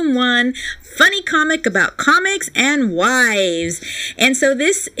Volume 1 funny comic about comics and wives. And so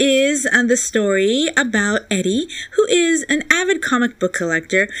this is the story about Eddie, who is an avid comic book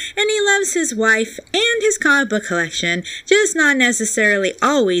collector, and he loves his wife and his comic book collection, just not necessarily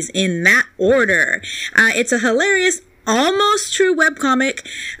always in that order. It's a hilarious, almost true webcomic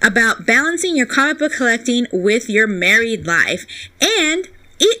about balancing your comic book collecting with your married life. And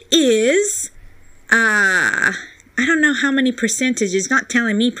it is, I don't know how many percentage, it's not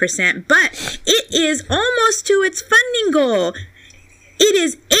telling me percent, but it is almost to its funding goal. It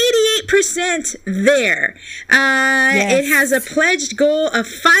is 88% there. Yes. It has a pledged goal of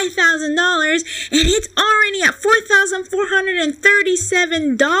 $5,000, and it's already at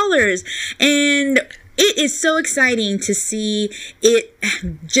 $4,437. And it is so exciting to see it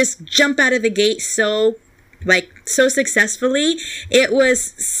just jump out of the gate so successfully. It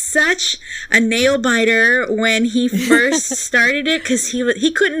was such a nail biter when he first started it, because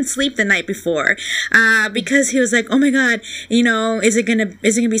he couldn't sleep the night before, because he was like, oh my God, is it gonna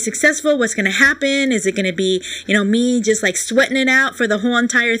be successful? What's gonna happen? Is it gonna be, me just like sweating it out for the whole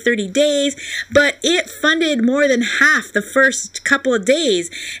entire 30 days? But it funded more than half the first couple of days.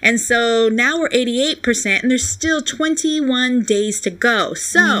 And so now we're 88%, and there's still 21 days to go.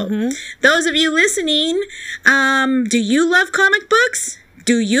 So those of you listening, do you love comic books?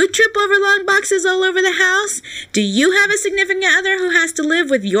 Do you trip over long boxes all over the house? Do you have a significant other who has to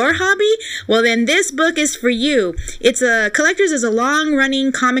live with your hobby? Well, then this book is for you. Collectors is a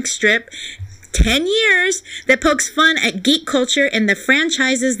long-running comic strip, 10 years, that pokes fun at geek culture and the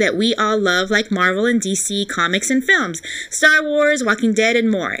franchises that we all love, like Marvel and DC comics and films, Star Wars, Walking Dead, and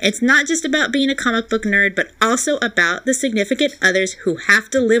more. It's not just about being a comic book nerd, but also about the significant others who have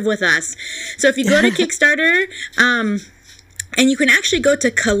to live with us. So if you go to Kickstarter, and you can actually go to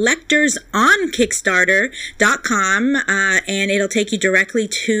collectorsonkickstarter.com, and it'll take you directly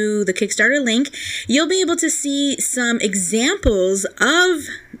to the Kickstarter link. You'll be able to see some examples of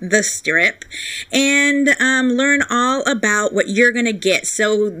the strip and learn all about what you're going to get.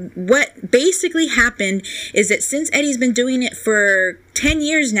 So what basically happened is that since Eddie's been doing it for 10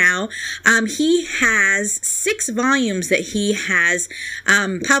 years now, he has 6 volumes that he has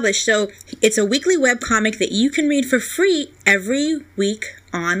published. So it's a weekly webcomic that you can read for free every week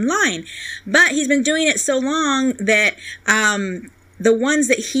online. But he's been doing it so long that the ones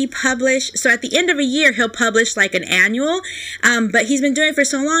that he published, so at the end of a year, he'll publish like an annual, but he's been doing it for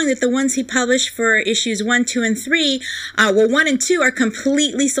so long that the ones he published for issues 1, 2, and 3, 1 and 2 are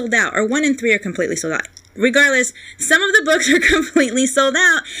completely sold out, or 1 and 3 are completely sold out. Regardless, some of the books are completely sold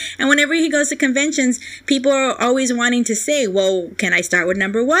out, and whenever he goes to conventions, people are always wanting to say, well, can I start with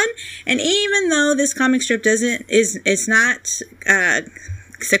number 1? And even though this comic strip it's not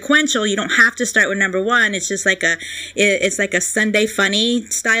sequential, you don't have to start with number 1. It's just like it's like a Sunday funny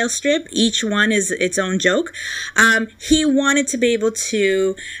style strip. Each one is its own joke. He wanted to be able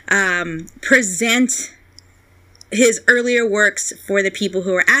to present his earlier works for the people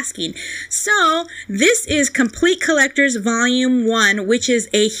who are asking. So this is Complete Collectors Volume 1, which is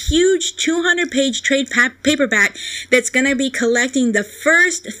a huge 200-page trade paperback that's going to be collecting the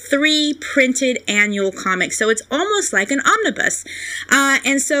first 3 printed annual comics. So it's almost like an omnibus.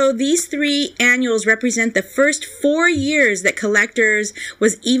 And so these 3 annuals represent the first 4 years that Collectors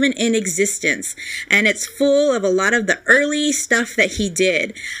was even in existence. And it's full of a lot of the early stuff that he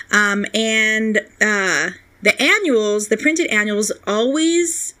did. The annuals, the printed annuals,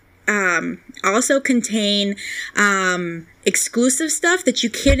 always also contain exclusive stuff that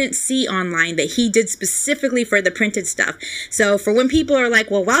you couldn't see online that he did specifically for the printed stuff. So for when people are like,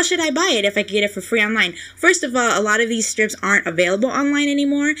 well, why should I buy it if I can get it for free online? First of all, a lot of these strips aren't available online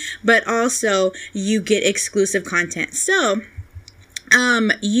anymore, but also you get exclusive content. So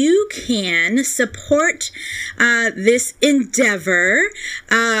you can support this endeavor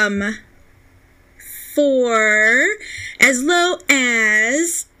for as low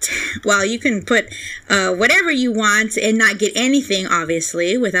as, well, you can put whatever you want and not get anything,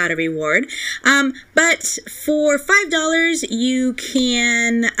 obviously, without a reward. But for $5, you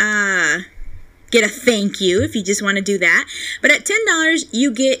can get a thank you if you just want to do that. But at $10,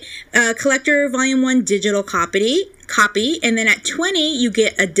 you get Collector Volume 1 digital copy, and then at $20, you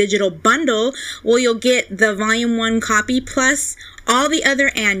get a digital bundle. Well, you'll get the Volume 1 copy plus all the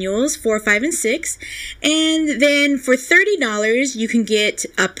other annuals, 4, 5, and 6. And then for $30, you can get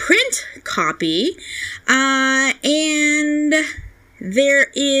a print copy, and There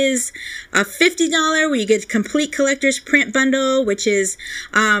is a $50 where you get complete collector's print bundle, which is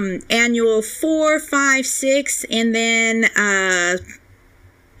annual 4, 5, 6, and then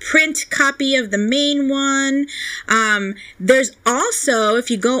print copy of the main one. There's also,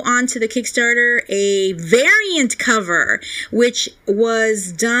 if you go on to the Kickstarter, a variant cover, which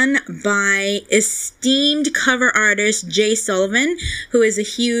was done by esteemed cover artist Jay Sullivan, who is a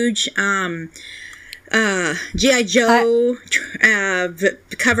huge G.I. Joe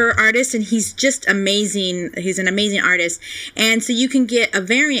cover artist, and he's just amazing. He's an amazing artist. And so you can get a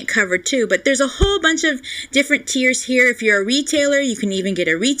variant cover too, but there's a whole bunch of different tiers here. If you're a retailer, you can even get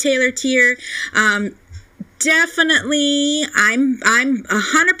a retailer tier. Definitely, I'm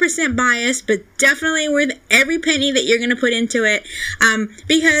 100% biased, but definitely worth every penny that you're going to put into it,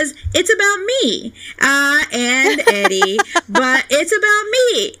 because it's about me and Eddie, but it's about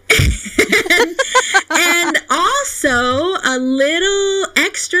me. and also a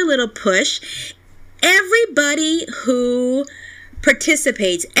little push. Everybody who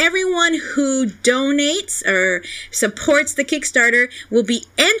participates, everyone who donates or supports the Kickstarter will be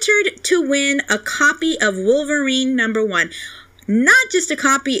entered to win a copy of Wolverine #1. Not just a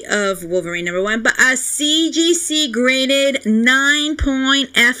copy of Wolverine #1, but a CGC graded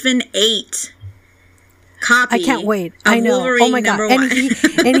 9.8 copy. I can't wait. I know. Wolverine oh my God.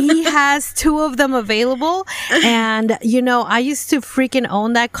 And he has 2 of them available. And, you know, I used to freaking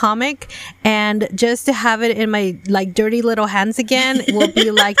own that comic. And just to have it in my, like, dirty little hands again will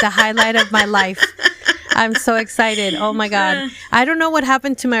be, like, the highlight of my life. I'm so excited. Oh my God. I don't know what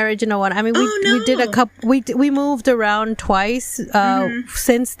happened to my original one. I mean, we did a couple, we moved around twice,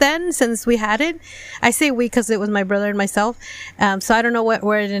 since then, since we had it. I say we, cause it was my brother and myself. So I don't know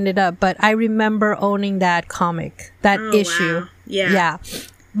where it ended up, but I remember owning that comic, that issue. Wow. Yeah. Yeah.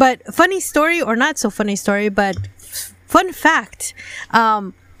 But funny story, or not so funny story, but fun fact.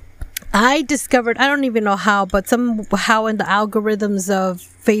 I discovered, I don't even know how, but somehow in the algorithms of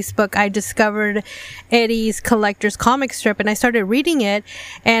Facebook, I discovered Eddie's collector's comic strip, and I started reading it,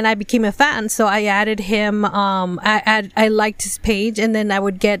 and I became a fan. So I added him. I liked his page, and then I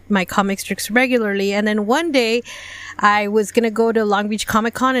would get my comic strips regularly. And then one day, I was gonna go to Long Beach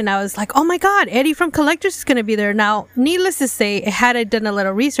Comic Con, and I was like, "Oh my God, Eddie from Collectors is gonna be there." Now, needless to say, had I done a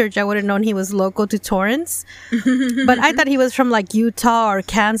little research, I would have known he was local to Torrance. But I thought he was from like Utah or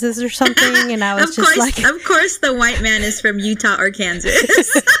Kansas or something, and I was of course, the white man is from Utah or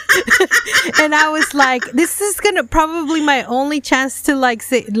Kansas. And I was like, this is gonna probably my only chance to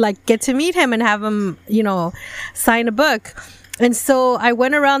get to meet him and have him, you know, sign a book. And so I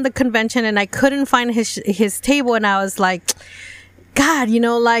went around the convention and I couldn't find his table, and I was like, God, you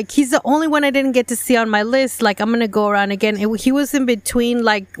know, like, he's the only one I didn't get to see on my list. Like, I'm gonna go around again. He was in between,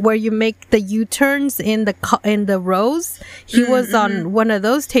 like, where you make the U-turns in the rows. He was on one of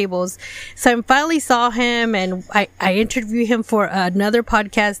those tables. So I finally saw him, and I interviewed him for another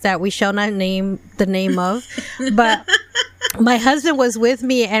podcast that we shall not name the name of. But my husband was with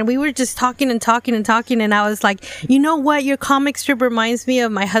me, and we were just talking, and I was like, you know what? Your comic strip reminds me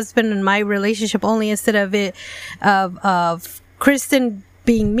of my husband and my relationship, only instead of it of Kristen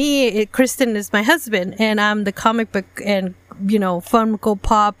being me, Kristen is my husband, and I'm the comic book and, you know, Funko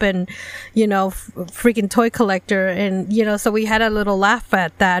Pop and, you know, freaking toy collector. And, you know, so we had a little laugh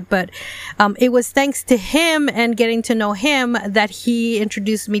at that. But it was thanks to him and getting to know him that he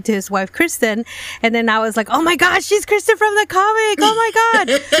introduced me to his wife, Kristen. And then I was like, oh my gosh, she's Kristen from the comic. Oh my God.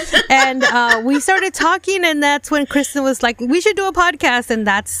 And we started talking, and that's when Kristen was like, we should do a podcast. And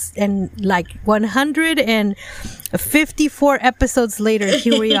like 154 episods later,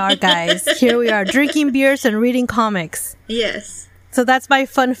 here we are, guys. Here we are, drinking beers and reading comics. Yes. So that's my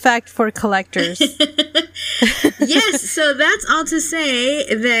fun fact for collectors. Yes, so that's all to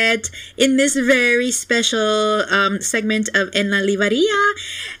say that in this very special segment of En La Librería,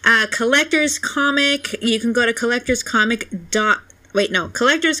 Collectors Comic, you can go to Collectors on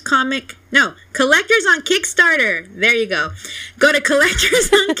Kickstarter. There you go. Go to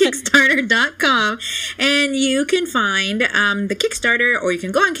collectorsonkickstarter.com, and you can find the Kickstarter, or you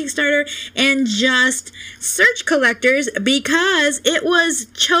can go on Kickstarter and just search Collectors, because it was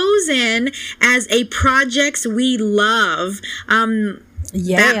chosen as a projects we love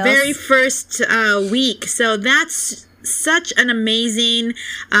that very first week. So that's such an amazing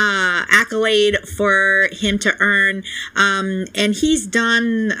accolade for him to earn. And he's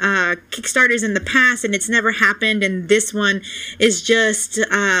done Kickstarters in the past and it's never happened. And this one is just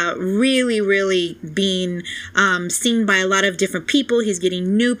really, really being seen by a lot of different people. He's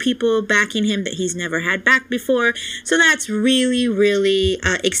getting new people backing him that he's never had back before. So that's really, really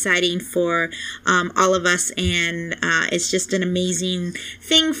exciting for all of us. And it's just an amazing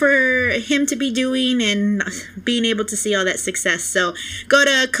thing for him to be doing and being able to see all that success. So go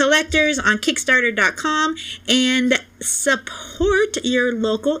to collectors on Kickstarter.com and support your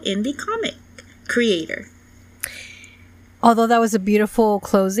local indie comic creator. Although that was a beautiful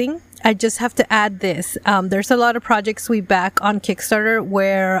closing, I just have to add this. There's a lot of projects we back on Kickstarter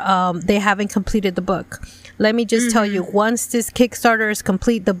where they haven't completed the book. Let me just tell you, once this Kickstarter is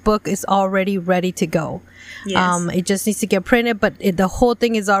complete, the book is already ready to go. Yes. It just needs to get printed, but the whole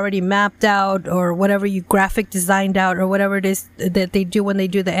thing is already mapped out, or whatever you graphic designed out, or whatever it is that they do when they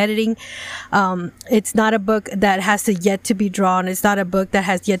do the editing. It's not a book that has to yet to be drawn. It's not a book that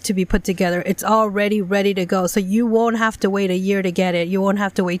has yet to be put together. It's already ready to go. So you won't have to wait a year to get it. You won't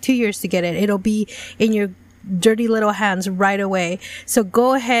have to wait 2 years to get it. It'll be in your dirty little hands right away. So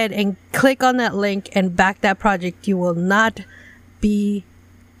go ahead and click on that link and back that project. You will not be...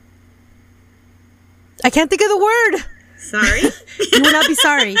 I can't think of the word. Sorry? You will not be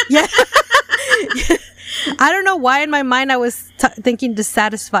sorry. Yeah. I don't know why in my mind I was thinking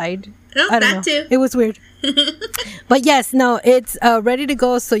dissatisfied. Oh, I don't that know. too. It was weird. But yes, no, it's ready to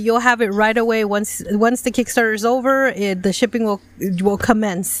go. So you'll have it right away. Once the Kickstarter is over, the shipping will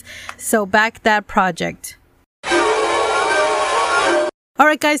commence. So back that project. All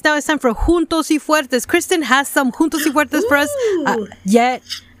right, guys, now it's time for Juntos y Fuertes. Kristen has some Juntos y Fuertes for us. Yet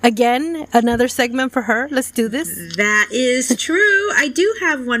again, another segment for her. Let's do this. That is true. I do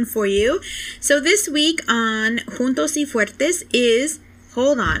have one for you. So this week on Juntos y Fuertes is...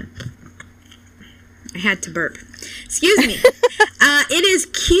 Hold on. I had to burp. Excuse me. It is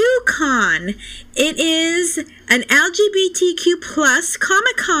QCon. It is an LGBTQ plus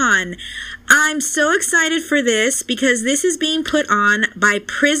Comic-Con. I'm so excited for this because this is being put on by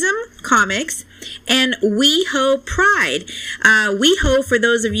Prism Comics and WeHo Pride. WeHo, for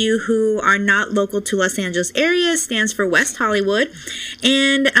those of you who are not local to Los Angeles area, stands for West Hollywood.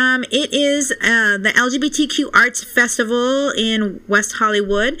 And it is the LGBTQ Arts Festival in West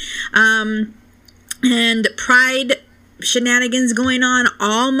Hollywood. And Pride shenanigans going on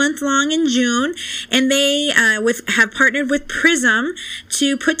all month long in June, and they have partnered with Prism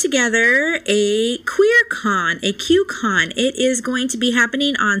to put together a QueerCon, a QCon. It is going to be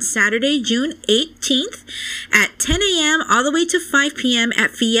happening on Saturday, June 18th at 10 a.m. all the way to 5 p.m. at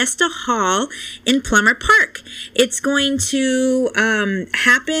Fiesta Hall in Plummer Park. It's going to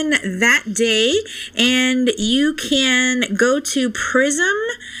happen that day, and you can go to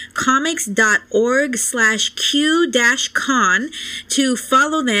prismcomics.org/q-con to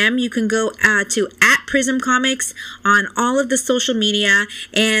follow them. You can go to @PrismComics on all of the social media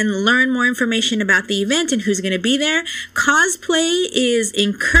and learn more information about the event and who's going to be there. Cosplay is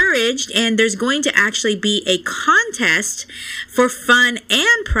encouraged, and there's going to actually be a contest for fun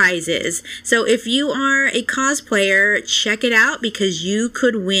and prizes. So if you are a cosplayer, check it out because you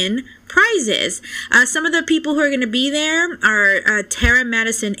could win prizes. Some of the people who are going to be there are Tara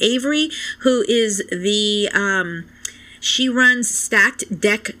Madison Avery, who is the she runs Stacked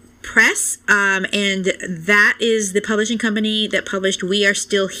Deck Press, and that is the publishing company that published We Are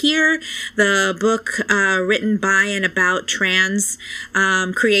Still Here, the book written by and about trans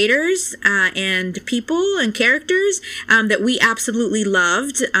creators and people and characters that we absolutely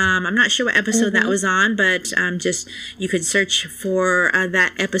loved. I'm not sure what episode that was on, but just you could search for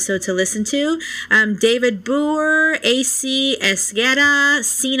that episode to listen to. David Boer, AC Esguera,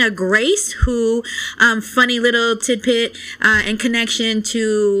 Sina Grace, who funny little tidbit and connection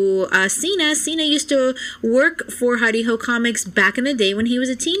to Sina. Sina used to work for Howdy Ho Comics back in the day when he was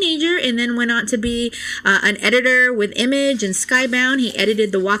a teenager, and then went on to be an editor with Image and Skybound. He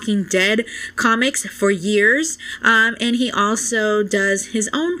edited the Walking Dead comics for years, and he also does his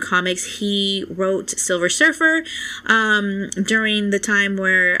own comics. He wrote Silver Surfer during the time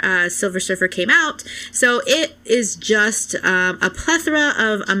where Silver Surfer came out. So it is just a plethora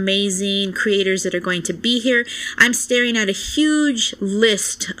of amazing creators that are going to be here. I'm staring at a huge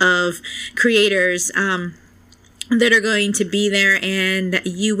list of creators that are going to be there, and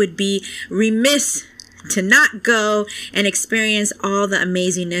you would be remiss to not go and experience all the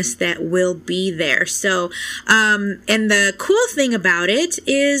amazingness that will be there. So, and the cool thing about it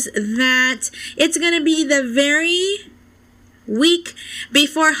is that it's going to be the very week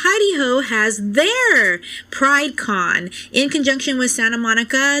before Heidi Ho has their Pride Con in conjunction with Santa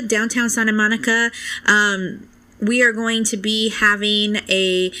Monica, downtown Santa Monica. We are going to be having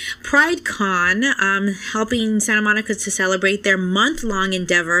a Pride Con, helping Santa Monica to celebrate their month-long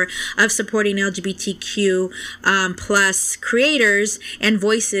endeavor of supporting LGBTQ plus creators and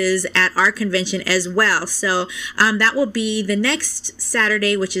voices at our convention as well. So that will be the next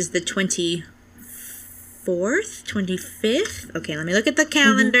Saturday, which is the 25th. Okay, let me look at the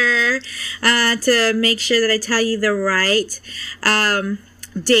calendar to make sure that I tell you the right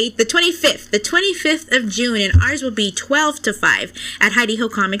date, the 25th of June, and ours will be 12 to 5 at Heidi Ho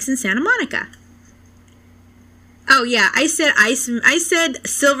Comics in Santa Monica. Oh yeah, I said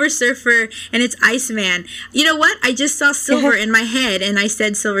Silver Surfer, and it's Iceman. You know what? I just saw silver in my head, and I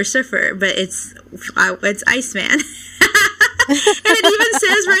said Silver Surfer, but it's Iceman. And it even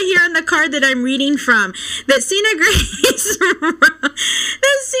says right here on the card that I'm reading from that Cena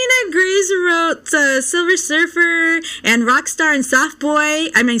Grace wrote Silver Surfer and Rockstar and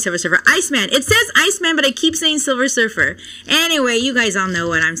Silver Surfer, Iceman. It says Iceman, but I keep saying Silver Surfer. Anyway, you guys all know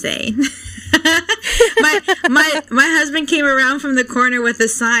what I'm saying. my husband came around from the corner with a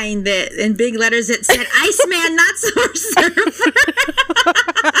sign that in big letters that said Iceman, not Silver Surfer.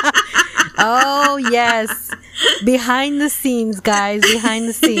 Oh yes, behind the scenes, guys, behind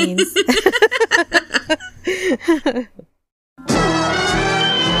the scenes.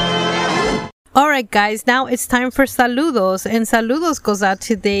 All right, guys, now it's time for saludos, and saludos goes out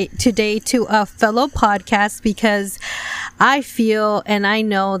today to a fellow podcast, because I feel and I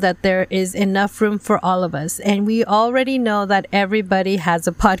know that there is enough room for all of us, and we already know that everybody has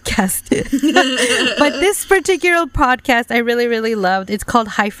a podcast. But this particular podcast I really, really loved. It's called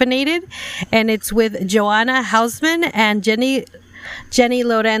Hyphenated, and it's with Joanna Hausman and Jenny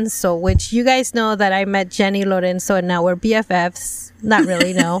Lorenzo, which you guys know that I met Jenny Lorenzo and now we're BFFs. Not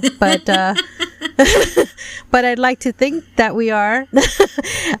really, no, but but I'd like to think that we are.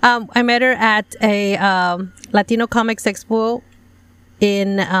 I met her at a Latino Comics Expo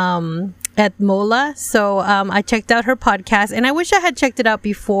in at MOLA. So I checked out her podcast, and I wish I had checked it out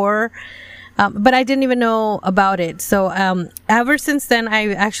before. But I didn't even know about it. So ever since then,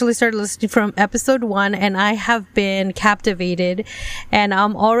 I actually started listening from episode 1, and I have been captivated, and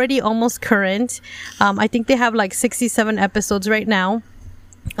I'm already almost current. I think they have like 67 episodes right now.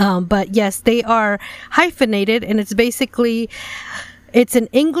 But yes, they are hyphenated, and it's an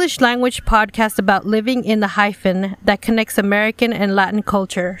English language podcast about living in the hyphen that connects American and Latin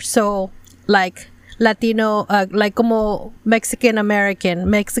culture. So like Latino, like como Mexican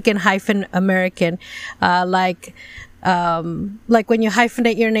hyphen American, like when you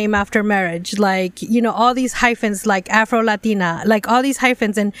hyphenate your name after marriage, like, you know, all these hyphens, like Afro-Latina, like all these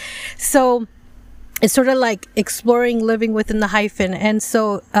hyphens. And so it's sort of like exploring living within the hyphen. And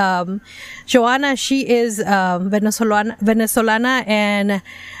so Joanna, she is Venezolana, and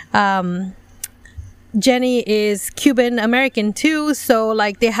Jenny is Cuban American too, so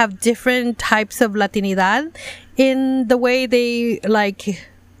like they have different types of Latinidad in the way they like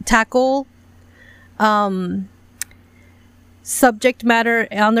tackle subject matter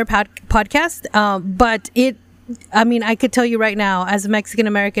on their podcast. But I could tell you right now, as a Mexican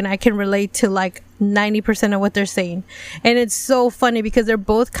American, I can relate to like 90% of what they're saying, and it's so funny because they're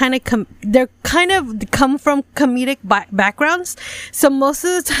both kind of come from comedic backgrounds. So most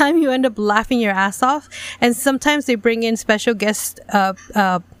of the time, you end up laughing your ass off, and sometimes they bring in special guests on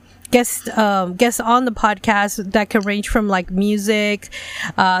the podcast that can range from like music,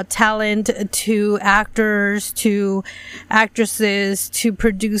 talent, to actors, to actresses, to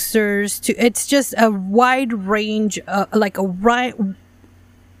producers, to it's just a wide range,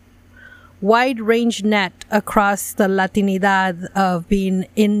 wide range net across the Latinidad of being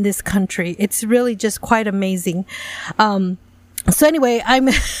in this country. It's really just quite amazing. So anyway, I'm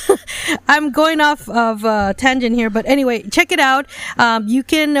going off of a tangent here, but anyway, check it out. You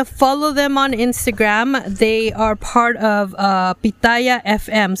can follow them on Instagram. They are part of Pitaya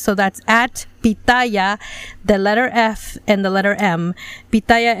FM. So that's at Pitaya, the letter F and the letter M,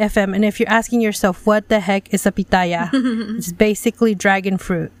 Pitaya FM. And if you're asking yourself, what the heck is a pitaya? It's basically dragon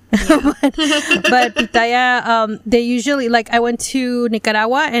fruit. but pitaya, they usually, like, I went to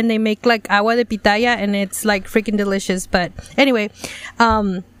Nicaragua and they make like agua de pitaya, and it's like freaking delicious. But anyway,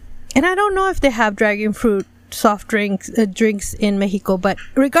 and I don't know if they have dragon fruit soft drinks in Mexico, but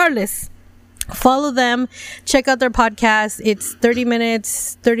regardless, follow them, check out their podcast. It's 30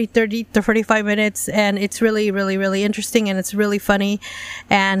 to 45 minutes, and it's really, really, really interesting, and it's really funny.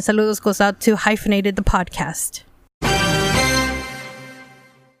 And saludos goes out to Hyphenated, the podcast.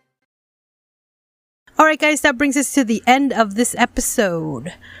 All right, guys, that brings us to the end of this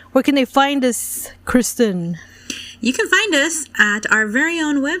episode. Where can they find us, Kristen? You can find us at our very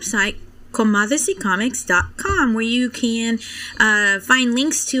own website, comadresycomics.com, where you can find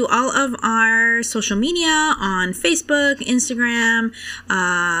links to all of our social media on Facebook, Instagram,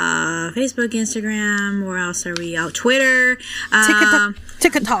 where else are we out? Twitter, TikTok.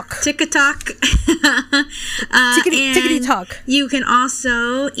 Tickety talk. You can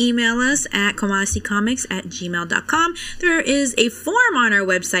also email us at comadresycomics@gmail.com. There is a form on our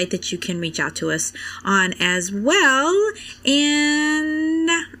website that you can reach out to us on as well. And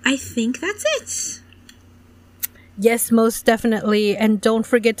I think that's it. Yes, most definitely. And don't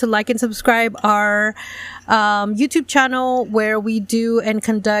forget to like and subscribe our YouTube channel, where we do and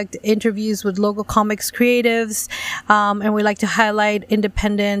conduct interviews with local comics creatives. And we like to highlight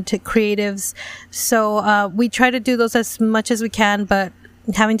independent creatives. So we try to do those as much as we can, but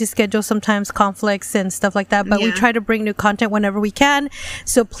having to schedule sometimes conflicts and stuff like that. But we try to bring new content whenever we can.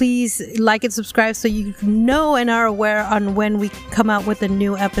 So please like and subscribe so you know and are aware on when we come out with a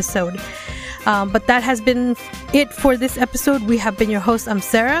new episode. But that has been it for this episode. We have been your host. I'm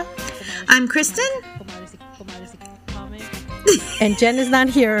Sarah. I'm Kristen. And Jen is not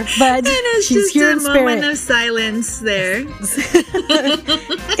here, but it's she's just here in a spirit. moment of silence there.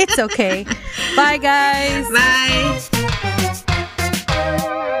 It's okay. Bye, guys. Bye.